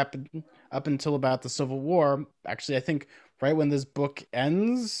steamboat captain up until about the Civil War. Actually, I think right when this book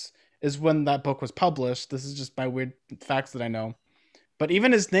ends is when that book was published. This is just my weird facts that I know. But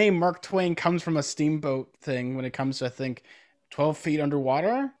even his name, Mark Twain, comes from a steamboat thing when it comes to, I think, 12 feet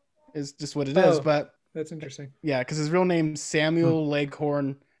underwater is just what it is. But that's interesting. yeah, because his real name's Samuel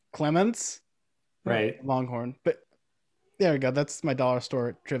Leghorn Clements. Right. Longhorn. But there we go. That's my dollar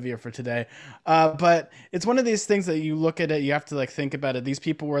store trivia for today. But it's one of these things that you look at it, you have to like think about it. These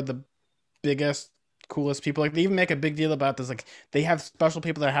people were the biggest, coolest people. Like they even make a big deal about this. Like they have special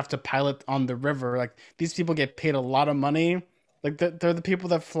people that have to pilot on the river. Like these people get paid a lot of money. Like they're the people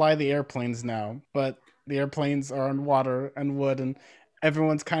that fly the airplanes now, but the airplanes are on water and wood, and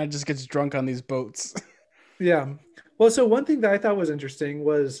everyone's kind of just gets drunk on these boats. Yeah. Well, so one thing that I thought was interesting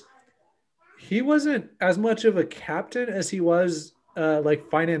was he wasn't as much of a captain as he was like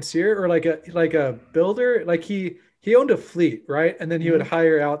financier or like a builder. Like he owned a fleet, right? And then he would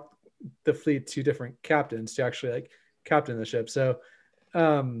hire out the fleet to different captains to actually like captain the ship. So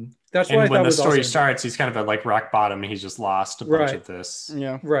that's why I when thought the was story also starts, he's kind of at like rock bottom, and he's just lost a bunch Right. of this.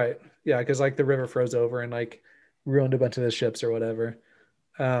 Yeah. right. Yeah, because like the river froze over and like ruined a bunch of the ships or whatever.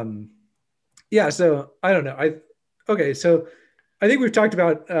 Yeah, so I don't know. Okay, so I think we've talked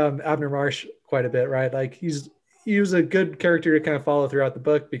about Abner Marsh quite a bit, right? Like he was a good character to kind of follow throughout the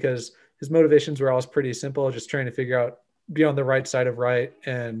book because his motivations were always pretty simple, just trying to figure out be on the right side of right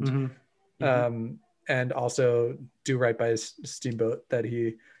and also do right by his steamboat that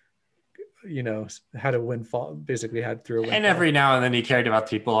he had a windfall, basically had through a windfall. And every now and then he cared about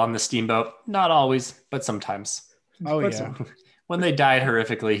people on the steamboat. Not always, but sometimes. Oh But yeah. When they died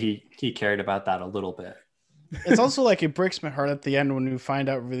horrifically, he cared about that a little bit. It's also like it breaks my heart at the end when you find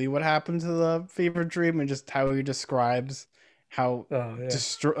out really what happened to the fever dream and just how he describes how Oh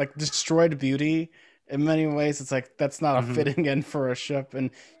yeah. destroyed beauty in many ways. It's like that's not a fitting end for a ship,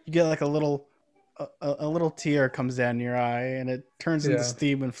 and you get like a little tear comes down your eye, and it turns into Yeah.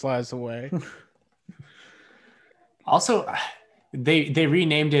 steam and flies away. Also, they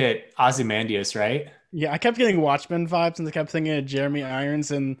renamed it Ozymandias, right? Yeah, I kept getting Watchmen vibes, and I kept thinking of Jeremy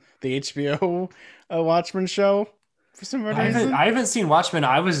Irons in the HBO Watchmen show for some I reason. haven't seen Watchmen.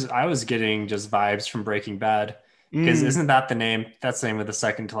 I was getting just vibes from Breaking Bad because Mm. isn't that the name? That's the name of the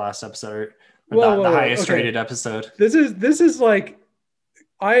second to last episode, or Whoa, the whoa, whoa. highest Okay. rated episode. This is like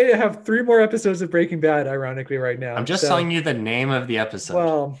I have 3 more episodes of Breaking Bad, ironically, right I'm now. just So, telling you the name of the episode.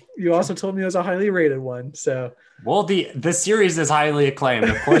 well, you also told me it was a highly rated one. So, Well, the series is highly acclaimed.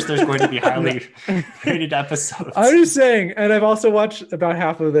 Of course, there's going to be highly rated episodes. I'm just saying, and I've also watched about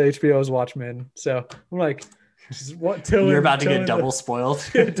half of the HBO's Watchmen. So I'm like, You're about to get double spoiled.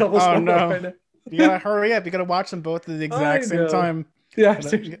 double Oh spoiled no! right now. You gotta hurry up. You gotta watch them both at the exact I same know. time. Yeah,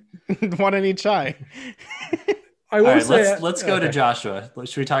 One in each eye. I All will right, say. let's go to Joshua.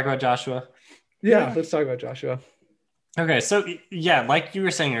 Should we talk about Joshua? Yeah, let's talk about Joshua. Okay, so yeah, like you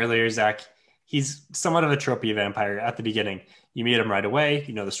were saying earlier, Zach, he's somewhat of a tropey vampire at the beginning. You meet him right away.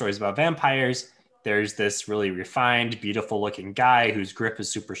 You know the stories about vampires. There's this really refined, beautiful looking guy whose grip is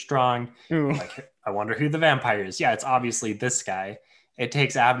super strong. Ooh. Like, I wonder who the vampire is. Yeah, it's obviously this guy. It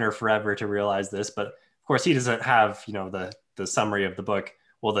takes Abner forever to realize this, but of course he doesn't have, the summary of the book.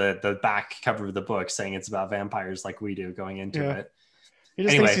 Well, the back cover of the book saying it's about vampires like we do going into it. He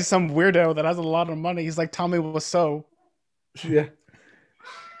just thinks he's some weirdo that has a lot of money. He's like Tommy Wiseau. Yeah.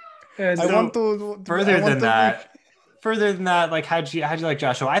 And further than that, like how'd you like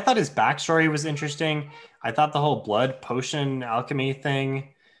Joshua? I thought his backstory was interesting. I thought the whole blood potion alchemy thing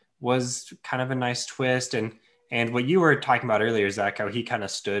was kind of a nice twist, and what you were talking about earlier, Zach, how he kind of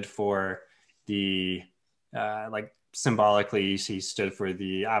stood for the like symbolically he stood for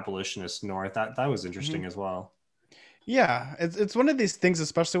the abolitionist North. That was interesting as well. Yeah, it's one of these things,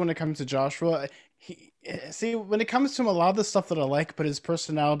 especially when it comes to Joshua. When it comes to him, a lot of the stuff that I like, but his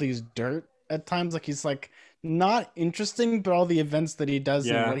personality is dirt at times. Like he's like not interesting, but all the events that he does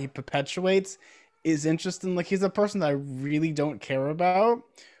and what he perpetuates is interesting. Like he's a person that I really don't care about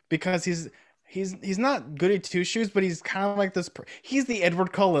because he's not good at two shoes, but he's kind of like this. He's the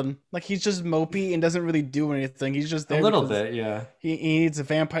Edward Cullen. Like he's just mopey and doesn't really do anything. He's just there a little bit, yeah. He needs a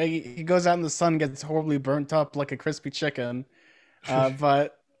vampire. He goes out in the sun, gets horribly burnt up like a crispy chicken.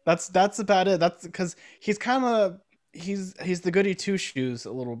 But that's about it. That's because he's kind of he's the goody two shoes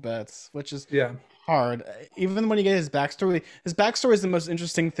a little bit, which is hard. Even when you get his backstory is the most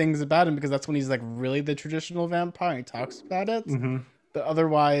interesting things about him because that's when he's like really the traditional vampire. He talks about it, but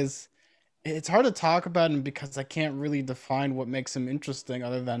otherwise. It's hard to talk about him because I can't really define what makes him interesting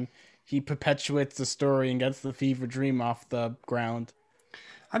other than he perpetuates the story and gets the Fevre Dream off the ground.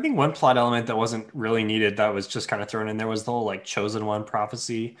 I think one plot element that wasn't really needed that was just kind of thrown in there was the whole like chosen one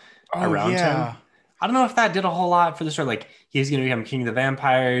prophecy around him. I don't know if that did a whole lot for the story. Like he's going to become king of the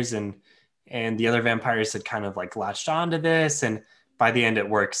vampires and the other vampires had kind of like latched onto this. And by the end it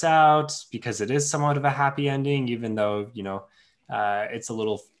works out because it is somewhat of a happy ending, even though, it's a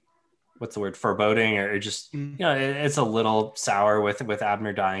little, what's the word, foreboding or just, it's a little sour with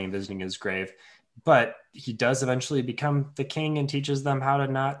Abner dying and visiting his grave. But he does eventually become the king and teaches them how to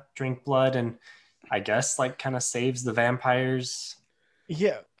not drink blood and I guess like kind of saves the vampires.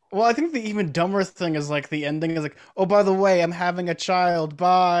 Yeah. Well, I think the even dumber thing is like the ending is like, oh, by the way, I'm having a child.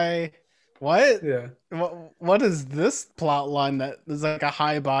 Bye. What? Yeah. What is this plot line that is like a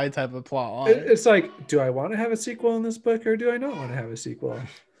high bye type of plot line? It's like, do I want to have a sequel in this book or do I not want to have a sequel?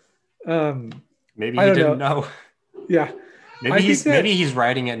 Maybe he didn't know. Yeah. Maybe he's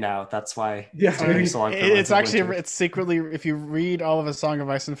writing it now. That's why. Yeah. It's secretly, if you read all of A Song of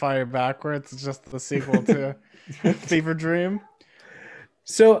Ice and Fire backwards, it's just the sequel to Fevre Dream.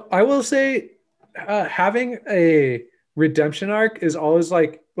 So I will say having a redemption arc is always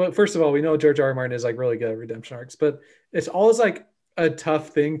like, well, first of all, we know George R.R. Martin is like really good at redemption arcs, but it's always like a tough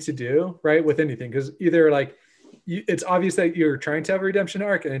thing to do, right? With anything. Because either like it's obvious that you're trying to have a redemption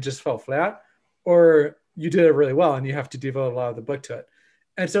arc and it just fell flat, or you did it really well and you have to devote a lot of the book to it.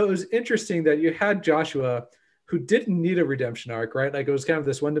 And so it was interesting that you had Joshua who didn't need a redemption arc, right? Like it was kind of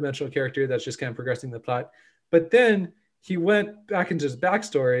this one-dimensional character that's just kind of progressing the plot. But then he went back into his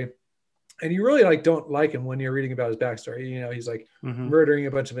backstory and you really like don't like him when you're reading about his backstory. He's like murdering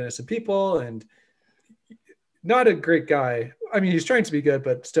a bunch of innocent people and not a great guy. I mean, he's trying to be good,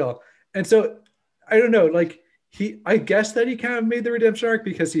 but still. And so I don't know, like I guess that he kind of made the redemption arc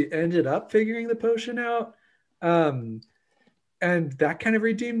because he ended up figuring the potion out. and that kind of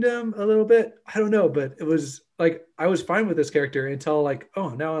redeemed him a little bit. I don't know, but it was like I was fine with this character until like, oh,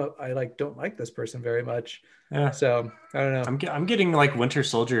 now I like don't like this person very much. Yeah. So I don't know. I'm getting like Winter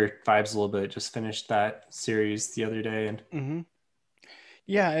Soldier vibes a little bit. Just finished that series the other day, and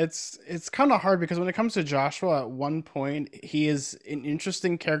Yeah, it's kind of hard because when it comes to Joshua, at one point he is an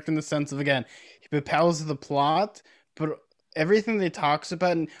interesting character in the sense of, again, he propels the plot, but everything they talks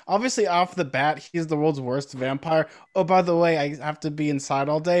about, and obviously off the bat, he's the world's worst vampire. Oh, by the way, I have to be inside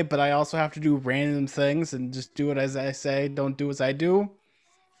all day, but I also have to do random things and just do it as I say, don't do as I do.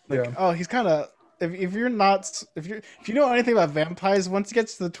 Like, Yeah. oh, he's kind of, if you're not if you know anything about vampires, once he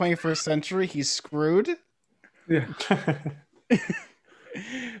gets to the 21st century, he's screwed. Yeah.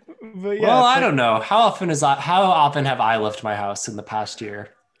 But yeah, well, it's I like, don't know. How often have I left my house in the past year?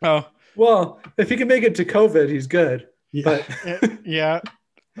 oh, Well, if he can make it to COVID, he's good. Yeah. But yeah.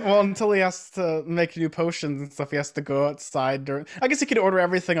 Well, until he has to make new potions and stuff, he has to go outside during. I guess he could order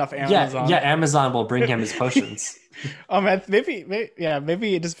everything off Amazon. Yeah, Amazon will bring him his potions. Oh man, maybe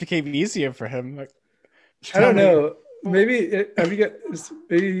it just became easier for him. Like, I don't know. Have you got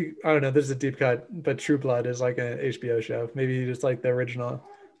maybe I don't know. This is a deep cut, but True Blood is like an HBO show. Maybe just like the original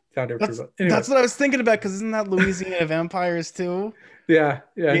founder of True Blood. Anyway, that's what I was thinking about, because isn't that Louisiana vampires too? yeah.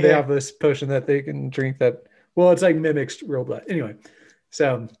 They Yeah. have this potion that they can drink that. Well, it's like mimics real blood. Anyway,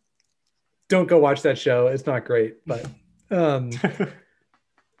 so don't go watch that show. It's not great, but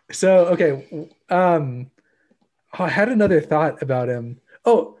so okay. I had another thought about him.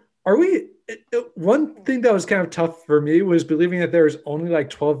 Oh, are we? One thing that was kind of tough for me was believing that there was only like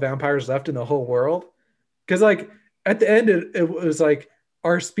 12 vampires left in the whole world. Because like at the end, it was like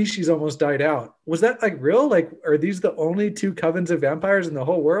our species almost died out. Was that like real? Like, are these the only two covens of vampires in the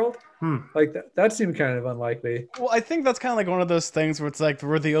whole world? Like that seemed kind of unlikely. Well, I think that's kind of like one of those things where it's like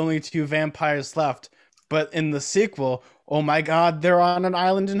we're the only two vampires left, but in the sequel, oh my God, they're on an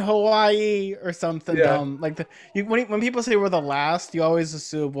island in Hawaii or something Yeah. dumb. Like when people say we're the last, you always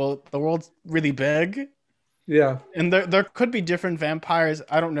assume, well, the world's really big, Yeah. and there could be different vampires.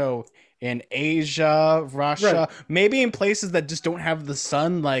 I don't know, in Asia, Russia, Right. maybe in places that just don't have the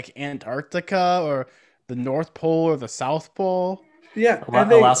sun, like Antarctica or the North Pole or the South Pole. Yeah.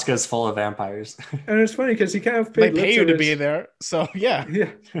 Alaska is full of vampires. And it's funny because he kind of They paid lip pay you to service. be there, so yeah. Yeah.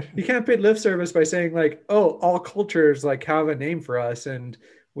 You can't pay lip service by saying like, oh, all cultures like have a name for us, and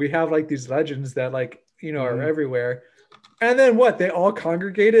we have like these legends that like, are everywhere. And then what? They all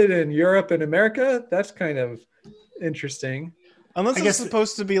congregated in Europe and America? That's kind of interesting. Unless I it's guess-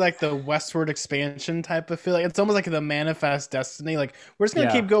 supposed to be like the westward expansion type of feeling. It's almost like the Manifest Destiny. Like, we're just going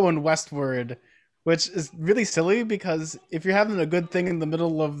to Yeah. keep going westward, which is really silly because if you're having a good thing in the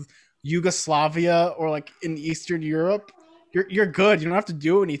middle of Yugoslavia or like in Eastern Europe, you're good. You don't have to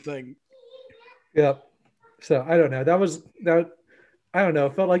do anything. Yep. So I don't know. That I don't know.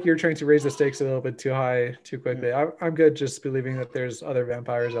 It felt like you were trying to raise the stakes a little bit too high too quickly. I'm good just believing that there's other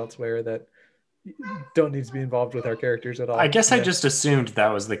vampires elsewhere that don't need to be involved with our characters at all. I guess I Yeah. just assumed that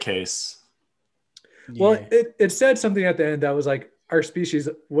was the case. Well, Yeah. it said something at the end that was like our species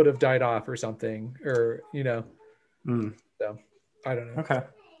would have died off or something, or So I don't know. Okay.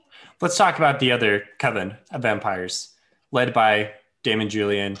 Let's talk about the other coven of vampires, led by Damon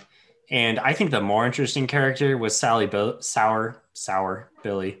Julian. And I think the more interesting character was Sour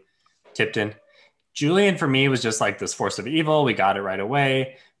Billy Tipton. Julian, for me, was just like this force of evil. We got it right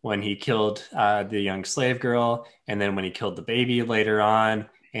away when he killed the young slave girl, and then when he killed the baby later on,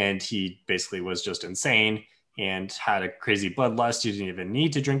 and he basically was just insane and had a crazy bloodlust. He didn't even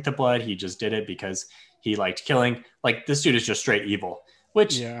need to drink the blood. He just did it because he liked killing. Like, this dude is just straight evil,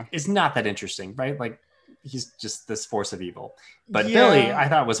 which is not that interesting, right? Like, he's just this force of evil. But Billy, I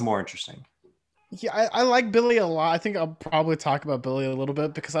thought was more interesting. Yeah, I like Billy a lot. I think I'll probably talk about Billy a little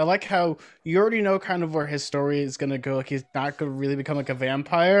bit because I like how you already know kind of where his story is going to go. Like, he's not going to really become like a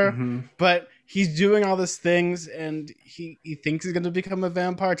vampire, but he's doing all these things and he thinks he's going to become a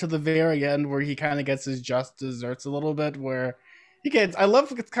vampire to the very end where he kind of gets his just desserts a little bit where he gets, I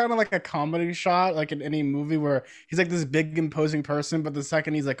love, it's kind of like a comedy shot, like in any movie where he's like this big imposing person, but the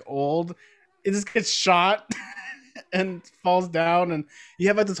second he's like old, it just gets shot. And falls down, and you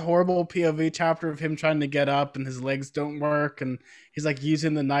have like this horrible POV chapter of him trying to get up and his legs don't work and he's like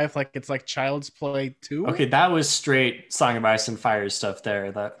using the knife like it's like Child's Play 2. Okay, that was straight Song of Ice and Fire stuff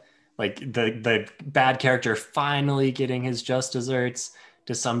there. That, like, the bad character finally getting his just desserts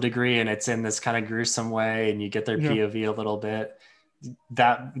to some degree, and it's in this kind of gruesome way, and you get their POV a little bit.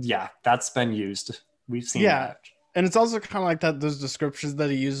 That's been used. We've seen that. And it's also kind of like that, those descriptions that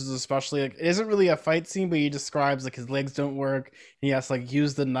he uses, especially like it isn't really a fight scene, but he describes like his legs don't work. He has to like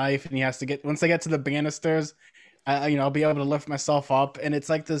use the knife, and he has to get, once they get to the banisters, I'll be able to lift myself up, and it's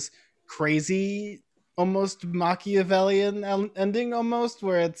like this crazy, almost Machiavellian ending, almost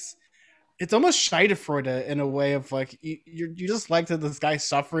where it's almost Schadenfreude in a way of like you just like that this guy's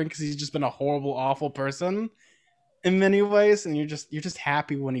suffering because he's just been a horrible, awful person in many ways, and you're just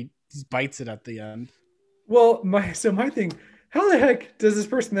happy when he just bites it at the end. Well, my thing, how the heck does this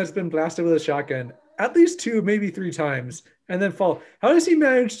person that's been blasted with a shotgun at least two, maybe three times, and then fall? How does he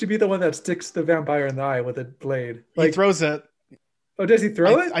manage to be the one that sticks the vampire in the eye with a blade? He Like, throws it. oh, does he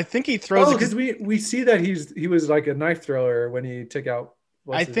throw it? I think he throws Oh, it because we see that he was like a knife thrower when he took out.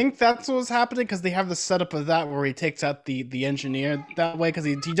 I think that's what was happening because they have the setup of that where he takes out the engineer that way because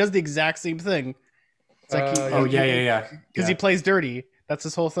he does the exact same thing. It's like because he plays dirty. That's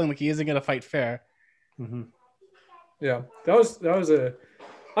his whole thing. Like he isn't gonna fight fair. Mm-hmm. Yeah, that was a.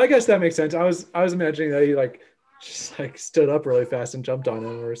 I guess that makes sense. I was imagining that he like just like stood up really fast and jumped on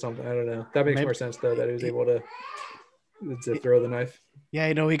him or something. I don't know. That makes more sense though that he was able to throw the knife. Yeah,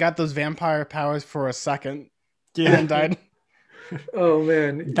 he got those vampire powers for a second. Yeah, and then died. Oh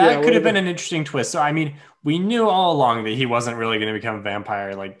man, that could have been an interesting twist. So I mean, we knew all along that he wasn't really going to become a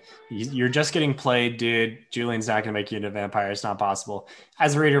vampire. Like you're just getting played, dude. Julian's not going to make you into a vampire. It's not possible.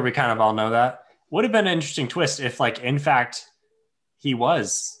 As a reader, we kind of all know that. Would have been an interesting twist if, like, in fact, he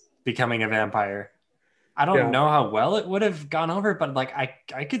was becoming a vampire. I don't know how well it would have gone over, but like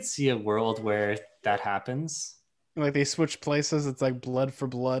I could see a world where that happens. Like they switch places. It's like blood for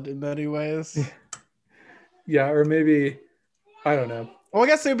blood in many ways. Yeah, or maybe. I don't know. Well, I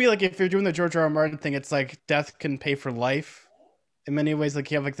guess it would be like if you're doing the George R.R. Martin thing, it's like death can pay for life. In many ways,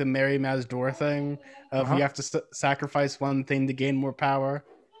 like you have like the Mary Mazdor thing of you have to sacrifice one thing to gain more power.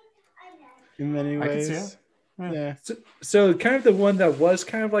 In many ways, yeah. So kind of the one that was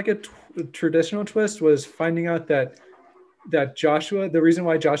kind of like a traditional twist was finding out that Joshua, the reason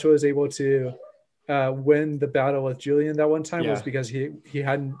why Joshua was able to win the battle with Julian that one time was because he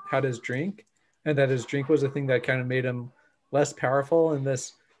hadn't had his drink, and that his drink was the thing that kind of made him less powerful in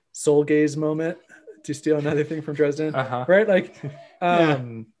this soul gaze moment, to steal another thing from Dresden, right? Like,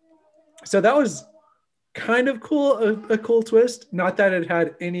 so that was kind of cool, a cool twist. Not that it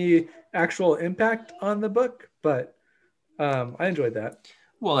had any actual impact on the book, but I enjoyed that.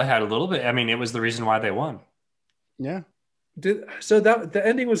 Well, it had a little bit. I mean, it was the reason why they won. Yeah. So that the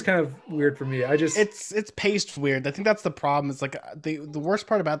ending was kind of weird for me. It's paced weird. I think that's the problem. It's like the worst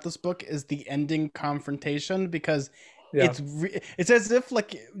part about this book is the ending confrontation because it's as if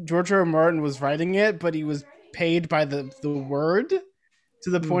like George R.R. Martin was writing it, but he was paid by the word to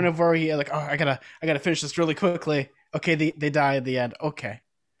the point of where he like, oh, I gotta finish this really quickly. Okay, they die at the end. Okay.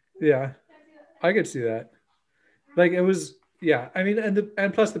 Yeah, I could see that. Like it was, I mean,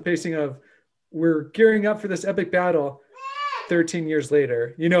 and plus the pacing of we're gearing up for this epic battle 13 years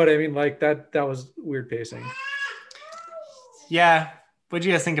later. You know what I mean? Like that was weird pacing. Yeah. What'd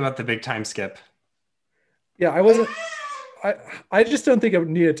you guys think about the big time skip? Yeah, I just don't think it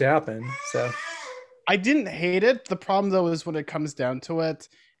needed to happen. So I didn't hate it. The problem though is when it comes down to it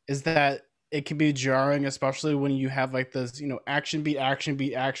is that it can be jarring, especially when you have like this, action beat,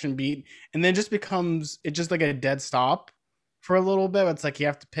 and then it's just like a dead stop for a little bit. It's like you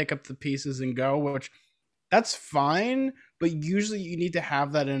have to pick up the pieces and go, which that's fine, but usually you need to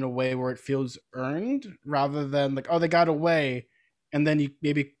have that in a way where it feels earned rather than like, oh, they got away, and then you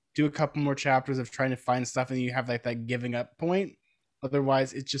maybe do a couple more chapters of trying to find stuff and you have like that giving up point.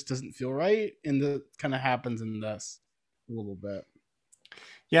 Otherwise, it just doesn't feel right, and that kind of happens in this a little bit.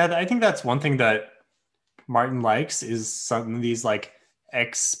 Yeah, I think that's one thing that Martin likes is some of these like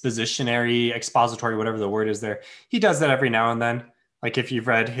expository, whatever the word is there. He does that every now and then. Like if you've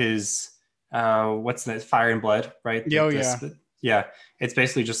read his, what's that, Fire and Blood, right? Yeah. It's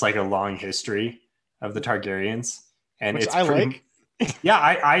basically just like a long history of the Targaryens. And which it's I like. Yeah,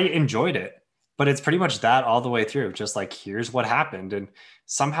 I enjoyed it. But it's pretty much that all the way through. Just like, here's what happened. And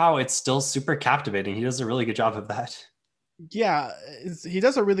somehow it's still super captivating. He does a really good job of that. Yeah, he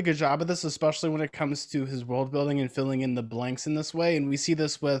does a really good job of this, especially when it comes to his world building and filling in the blanks in this way. And we see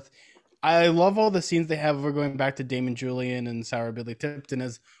this with, I love all the scenes they have. We're going back to Damon Julian and Sour Billy Tipton,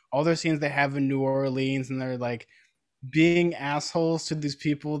 as all their scenes they have in New Orleans, and they're like being assholes to these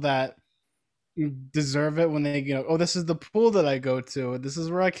people that deserve it when they, oh, this is the pool that I go to. This is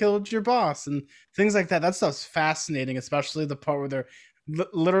where I killed your boss and things like that. That stuff's fascinating, especially the part where they're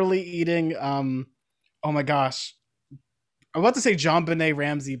literally eating, oh my gosh, I'm about to say John Benet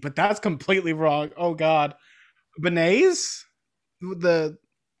Ramsey, but that's completely wrong. Oh God, Benet's the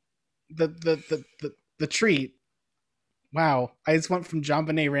treat. Wow, I just went from John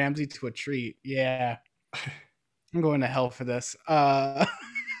Benet Ramsey to a treat. Yeah, I'm going to hell for this.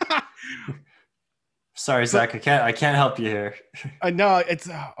 Sorry, But Zach, I can't help you here. I know it's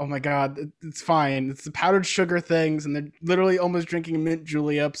oh my god, it's fine. It's the powdered sugar things, and they're literally almost drinking mint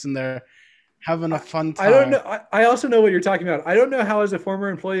juleps, and they're having a fun I don't time. know. I also know what you're talking about. I don't know how, as a former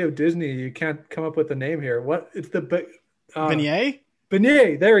employee of Disney, you can't come up with a name here. What? It's the Beignet?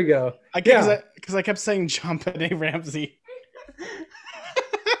 beignet. There we go. I Yeah. because I kept saying John Benet Ramsey.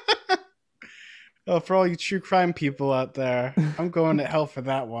 Oh, for all you true crime people out there, I'm going to hell for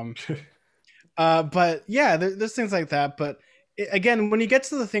that one. But yeah, there's things like that. But again, when you get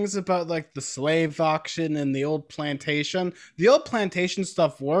to the things about like the slave auction and the old plantation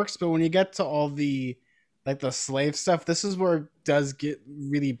stuff works. But when you get to all the like the slave stuff, this is where it does get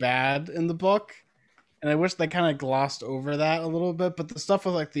really bad in the book. And I wish they kind of glossed over that a little bit. But the stuff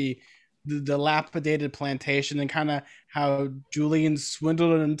with like the dilapidated plantation and kind of how Julian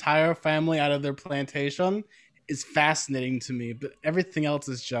swindled an entire family out of their plantation is fascinating to me. But everything else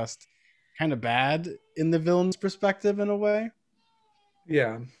is just kind of bad in the villain's perspective in a way.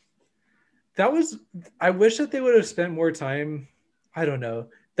 Yeah. That was. I wish that they would have spent more time. I don't know.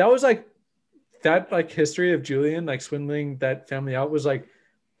 That was like that like history of Julian like swindling that family out was like,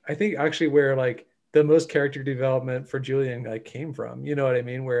 I think actually where like the most character development for Julian like came from. You know what I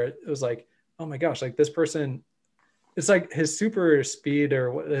mean? Where it was like, oh my gosh, like this person, it's like his super speed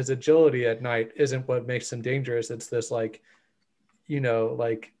or his agility at night isn't what makes him dangerous. It's this like,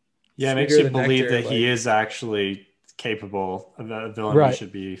 like Yeah, it makes sweeter you than believe nectar, that he like is actually capable of a villain who right,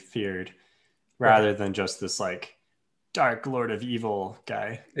 should be feared, right, rather than just this like dark lord of evil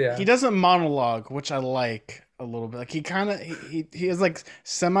guy. yeah, He doesn't monologue, which I like a little bit. Like he kind of he has like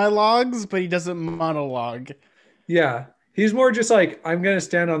semi-logs, but he doesn't monologue. yeah. He's more just like, I'm going to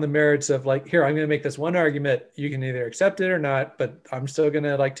stand on the merits of like, here, I'm going to make this one argument. You can either accept it or not, but I'm still going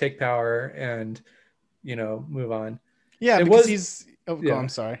to like take power and, move on. Yeah, It because was, he's oh go, I'm yeah.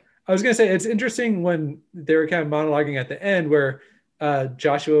 sorry. I was going to say, it's interesting when they were kind of monologuing at the end where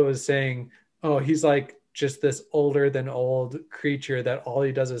Joshua was saying, oh, he's like just this older than old creature that all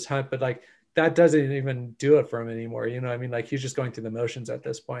he does is hunt. But like, that doesn't even do it for him anymore. You know what I mean? Like he's just going through the motions at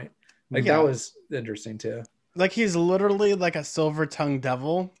this point. Like that Yeah, was interesting too. like he's literally like a silver-tongued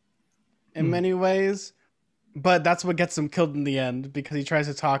devil in Hmm. many ways, but that's what gets him killed in the end because he tries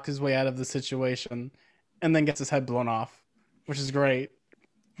to talk his way out of the situation and then gets his head blown off, which is great.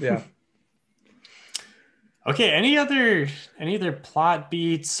 Yeah. Okay, any other plot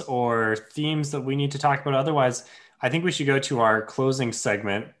beats or themes that we need to talk about? Otherwise, I think we should go to our closing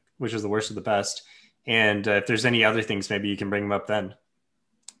segment, which is the worst of the best. And if there's any other things, maybe you can bring them up then.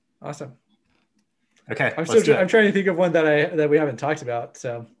 Awesome. Okay, I'm let's still do I'm it. trying to think of one that we haven't talked about.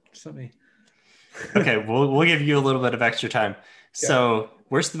 So just let me. Okay, we'll give you a little bit of extra time. Yeah. So,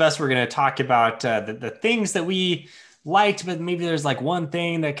 worst of the best, we're going to talk about the things that we liked, but maybe there's like one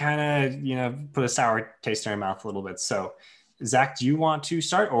thing that kind of, put a sour taste in our mouth a little bit. So, Zach, do you want to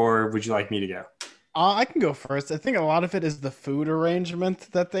start or would you like me to go? I can go first. I think a lot of it is the food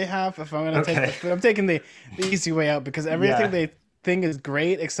arrangement that they have. If I'm going to take the Okay. food, I'm taking the easy way out because everything Yeah. they think is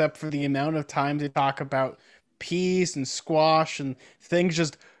great except for the amount of times they talk about peas and squash and things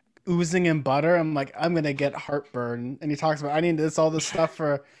just oozing in butter. I'm like, I'm going to get heartburn. And he talks about, I need all this stuff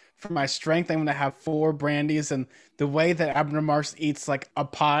for my strength. I'm going to have 4 brandies. And the way that Abner Marsh eats like a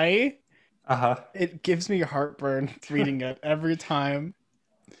pie, Uh-huh. it gives me heartburn reading it every time.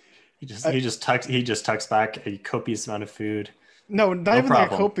 He just I, he just tucks back a copious amount of food. No, not No even like a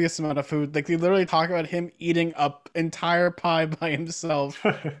problem. copious amount of food. Like they literally talk about him eating up entire pie by himself.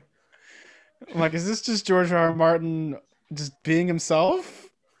 I'm like, is this just George R. R. Martin just being himself?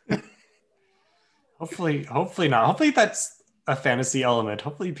 Hopefully not. Hopefully that's a fantasy element.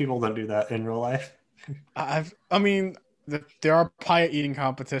 Hopefully people don't do that in real life. I mean, there are pie eating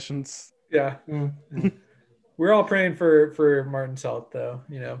competitions. Yeah. Mm. We're all praying for Martin's health, though.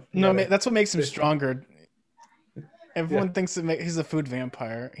 You No, gotta. that's what makes him stronger. Yeah. Everyone thinks he's a food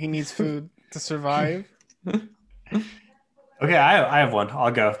vampire. He needs food to survive. Okay, I have one.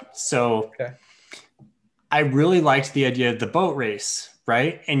 I'll go. So Okay. I really liked the idea of the boat race,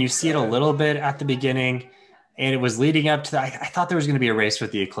 right? And you see it a little bit at the beginning, and it was leading up to that. I thought there was going to be a race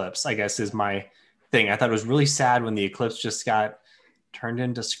with the eclipse, I guess is my thing. I thought it was really sad when the eclipse just got turned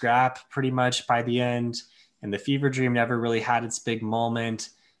into scrap pretty much by the end, and the Fever Dream never really had its big moment.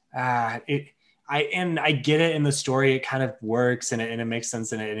 I get it in the story. It kind of works and it makes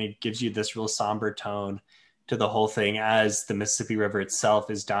sense and it gives you this real somber tone to the whole thing as the Mississippi River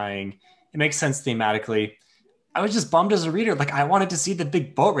itself is dying. It makes sense thematically. I was just bummed as a reader. Like I wanted to see the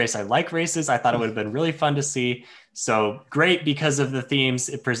big boat race. I like races. I thought it would have been really fun to see. So great because of the themes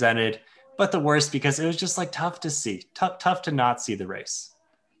it presented, but the worst because it was just like tough to see, tough to not see the race.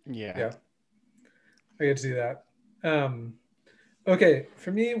 Yeah. Yeah. I get to see that. Okay,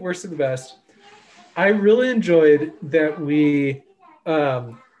 for me, worst of the best. I really enjoyed that we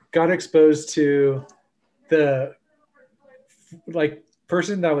got exposed to the like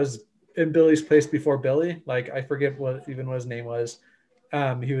person that was in Billy's place before Billy. Like I forget what his name was.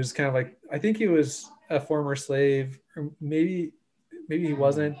 He was kind of like, I think he was a former slave, or maybe he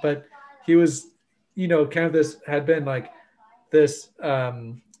wasn't, but he was, kind of this had been like this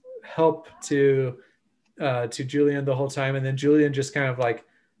help to Julian the whole time, and then Julian just kind of like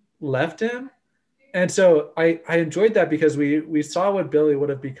left him. And so I enjoyed that because we saw what Billy would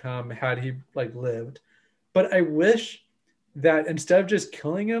have become had he like lived. But I wish that instead of just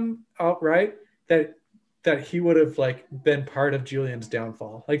killing him outright, that he would have like been part of Julian's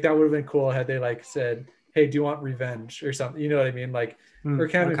downfall. Like that would have been cool had they like said, "Hey, do you want revenge or something?" You know what I mean? Like, or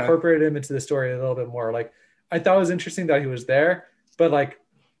kind of incorporated him into the story a little bit more. Like I thought it was interesting that he was there, but like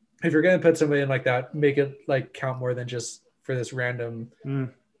if you're gonna put somebody in like that, make it like count more than just for this random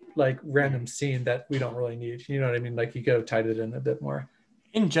random scene that we don't really need. You know what I mean? Like you could have tied it in a bit more.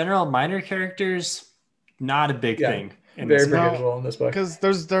 In general, minor characters, not a big thing. Very forgettable in this book. Because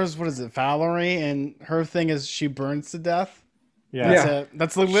there's what is it, Valerie, and her thing is she burns to death. Yeah,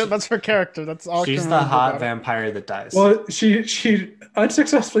 that's it. That's her character. That's all. She's the hot vampire that dies. Well, she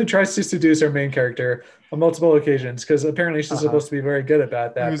unsuccessfully tries to seduce our main character on multiple occations because apparently she's supposed to be very good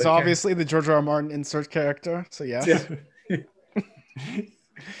about that. Who's obviously the George R.R. Martin insert character. So yes.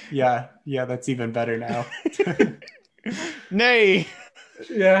 Yeah. Yeah, that's even better now. Nay.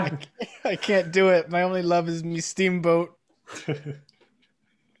 Yeah. I can't do it. My only love is me Steamboat.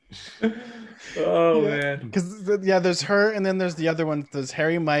 Oh man. Because there's her, and then there's the other one. There's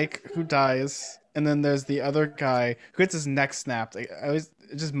Harry Mike who dies, and then there's the other guy who gets his neck snapped.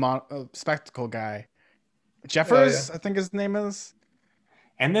 Spectacle guy. Jeffers, I think his name is.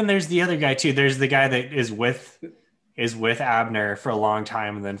 And then there's the other guy too. There's the guy that is with Abner for a long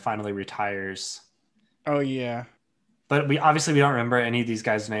time and then finally retires. Oh yeah. But we don't remember any of these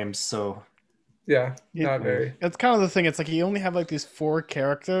guys' names, so yeah, not very. It's kind of the thing. It's like you only have like these 4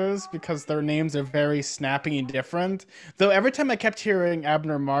 characters because their names are very snappy and different. Though every time I kept hearing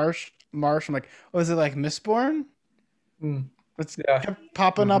Abner Marsh, I'm like, oh, is it like Mistborn? It's kept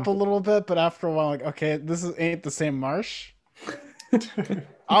popping up a little bit, but after a while, like, okay, this ain't the same Marsh.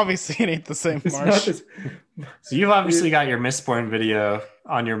 Obviously, it ain't the same Marsh. So you've obviously got your Mistborn video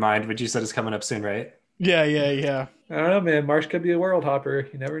on your mind, which you said is coming up soon, right? Yeah. I don't know, man. Marsh could be a world hopper.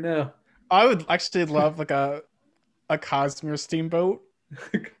 You never know. I would actually love like a Cosmere steamboat.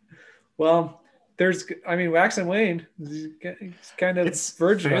 Well, Wax and Wayne. It's kind of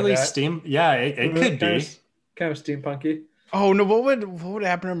verging fairly on that. steam. Yeah, it could be kind of steampunky. Oh no! What would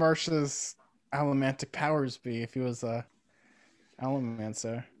Abner Marsh's allomantic powers be if he was a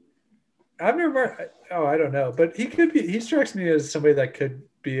allomancer? Abner Marsh. Oh, I don't know, but he could be. He strikes me as somebody that could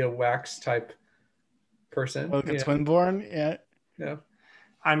be a Wax type person. Like a twinborn, yeah. Yeah.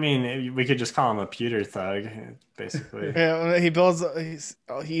 I mean, we could just call him a pewter thug, basically. Yeah, he builds.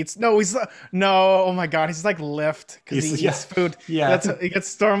 He eats. No, he's no. Oh my god, he's like Lift because he eats food. Yeah, he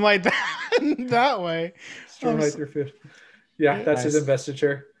gets Stormlight that way. Stormlight through food. Yeah, that's his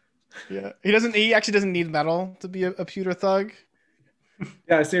investiture. Yeah, he actually doesn't need metal to be a pewter thug.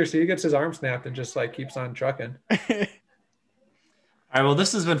 Yeah, seriously, he gets his arm snapped and just like keeps on trucking. All right, well,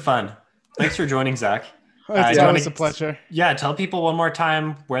 this has been fun. Thanks for joining, Zach. It's always a pleasure. Yeah, tell people one more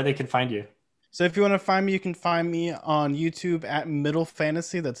time where they can find you. So if you want to find me, you can find me on YouTube at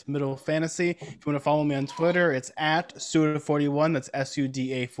MiddleFantasy. That's MiddleFantasy. If you want to follow me on Twitter, it's at Suda41. That's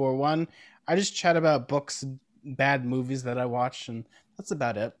SUDA41. I just chat about books, bad movies that I watch, and that's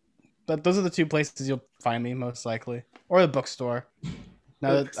about it. But those are the 2 places you'll find me most likely, or the bookstore.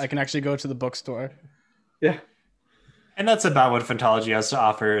 Now that I can actually go to the bookstore. Yeah. And that's about what Phantology has to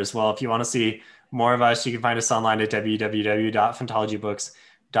offer as well. If you want to see more of us, you can find us online at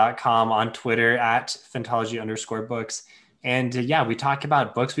www.phantologybooks.com, on Twitter at Phantology_books. And we talk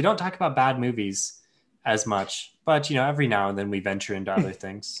about books. We don't talk about bad movies as much, but every now and then we venture into other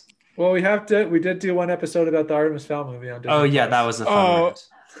things. Well, we did do one episode about the Artemis Fowl movie on Disney. Oh yeah, that was a fun one.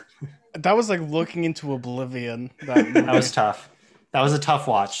 That was like looking into oblivion. That was tough. That was a tough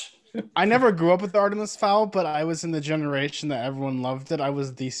watch. I never grew up with the Artemis Fowl, but I was in the generation that everyone loved it. I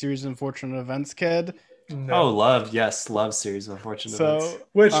was the Series of Unfortunate Events kid. No. Oh, love Series of Unfortunate Events.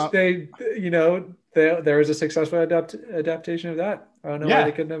 Which there was a successful adaptation of that. I don't know why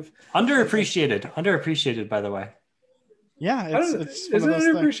they couldn't have. Underappreciated, by the way. Yeah, it's isn't it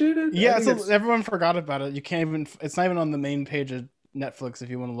underappreciated? Yeah, everyone forgot about it. You can't even. It's not even on the main page of Netflix if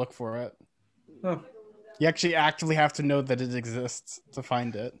you want to look for it. Oh. You actually actively have to know that it exists to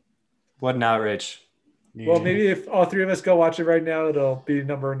find it. What an outrage. Well, maybe if all three of us go watch it right now, it'll be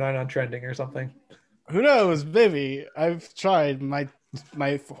number 9 on trending or something. Who knows? Maybe. I've tried. My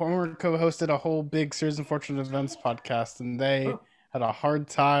former co-hosted a whole big Series and Fortune Events podcast, and they had a hard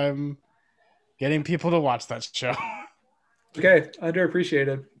time getting people to watch that show. Okay,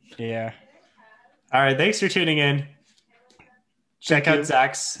 underappreciated. Yeah. All right, thanks for tuning in. Check out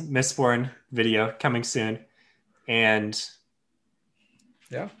Zach's Mistborn video coming soon. And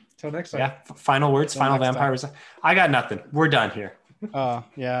yeah, till next time. Yeah, final words, final vampires. I got nothing. We're done here.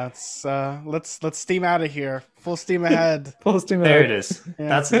 Yeah, it's let's steam out of here. Full steam ahead. Full steam ahead. There it is.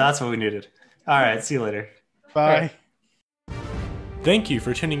 Yeah. That's what we needed. All right, see you later. Bye. Right. Thank you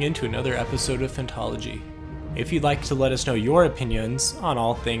for tuning in to another episode of Phantology. If you'd like to let us know your opinions on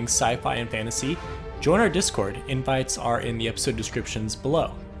all things sci-fi and fantasy, join our Discord. Invites are in the episode descriptions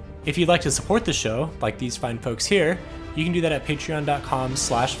below. If you'd like to support the show, like these fine folks here, you can do that at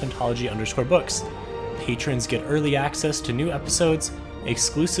patreon.com/phantology_books. Patrons get early access to new episodes,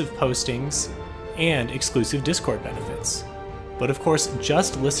 exclusive postings, and exclusive Discord benefits. But of course,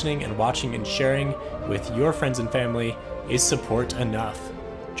 just listening and watching and sharing with your friends and family is support enough.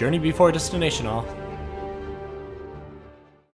 Journey before destination all.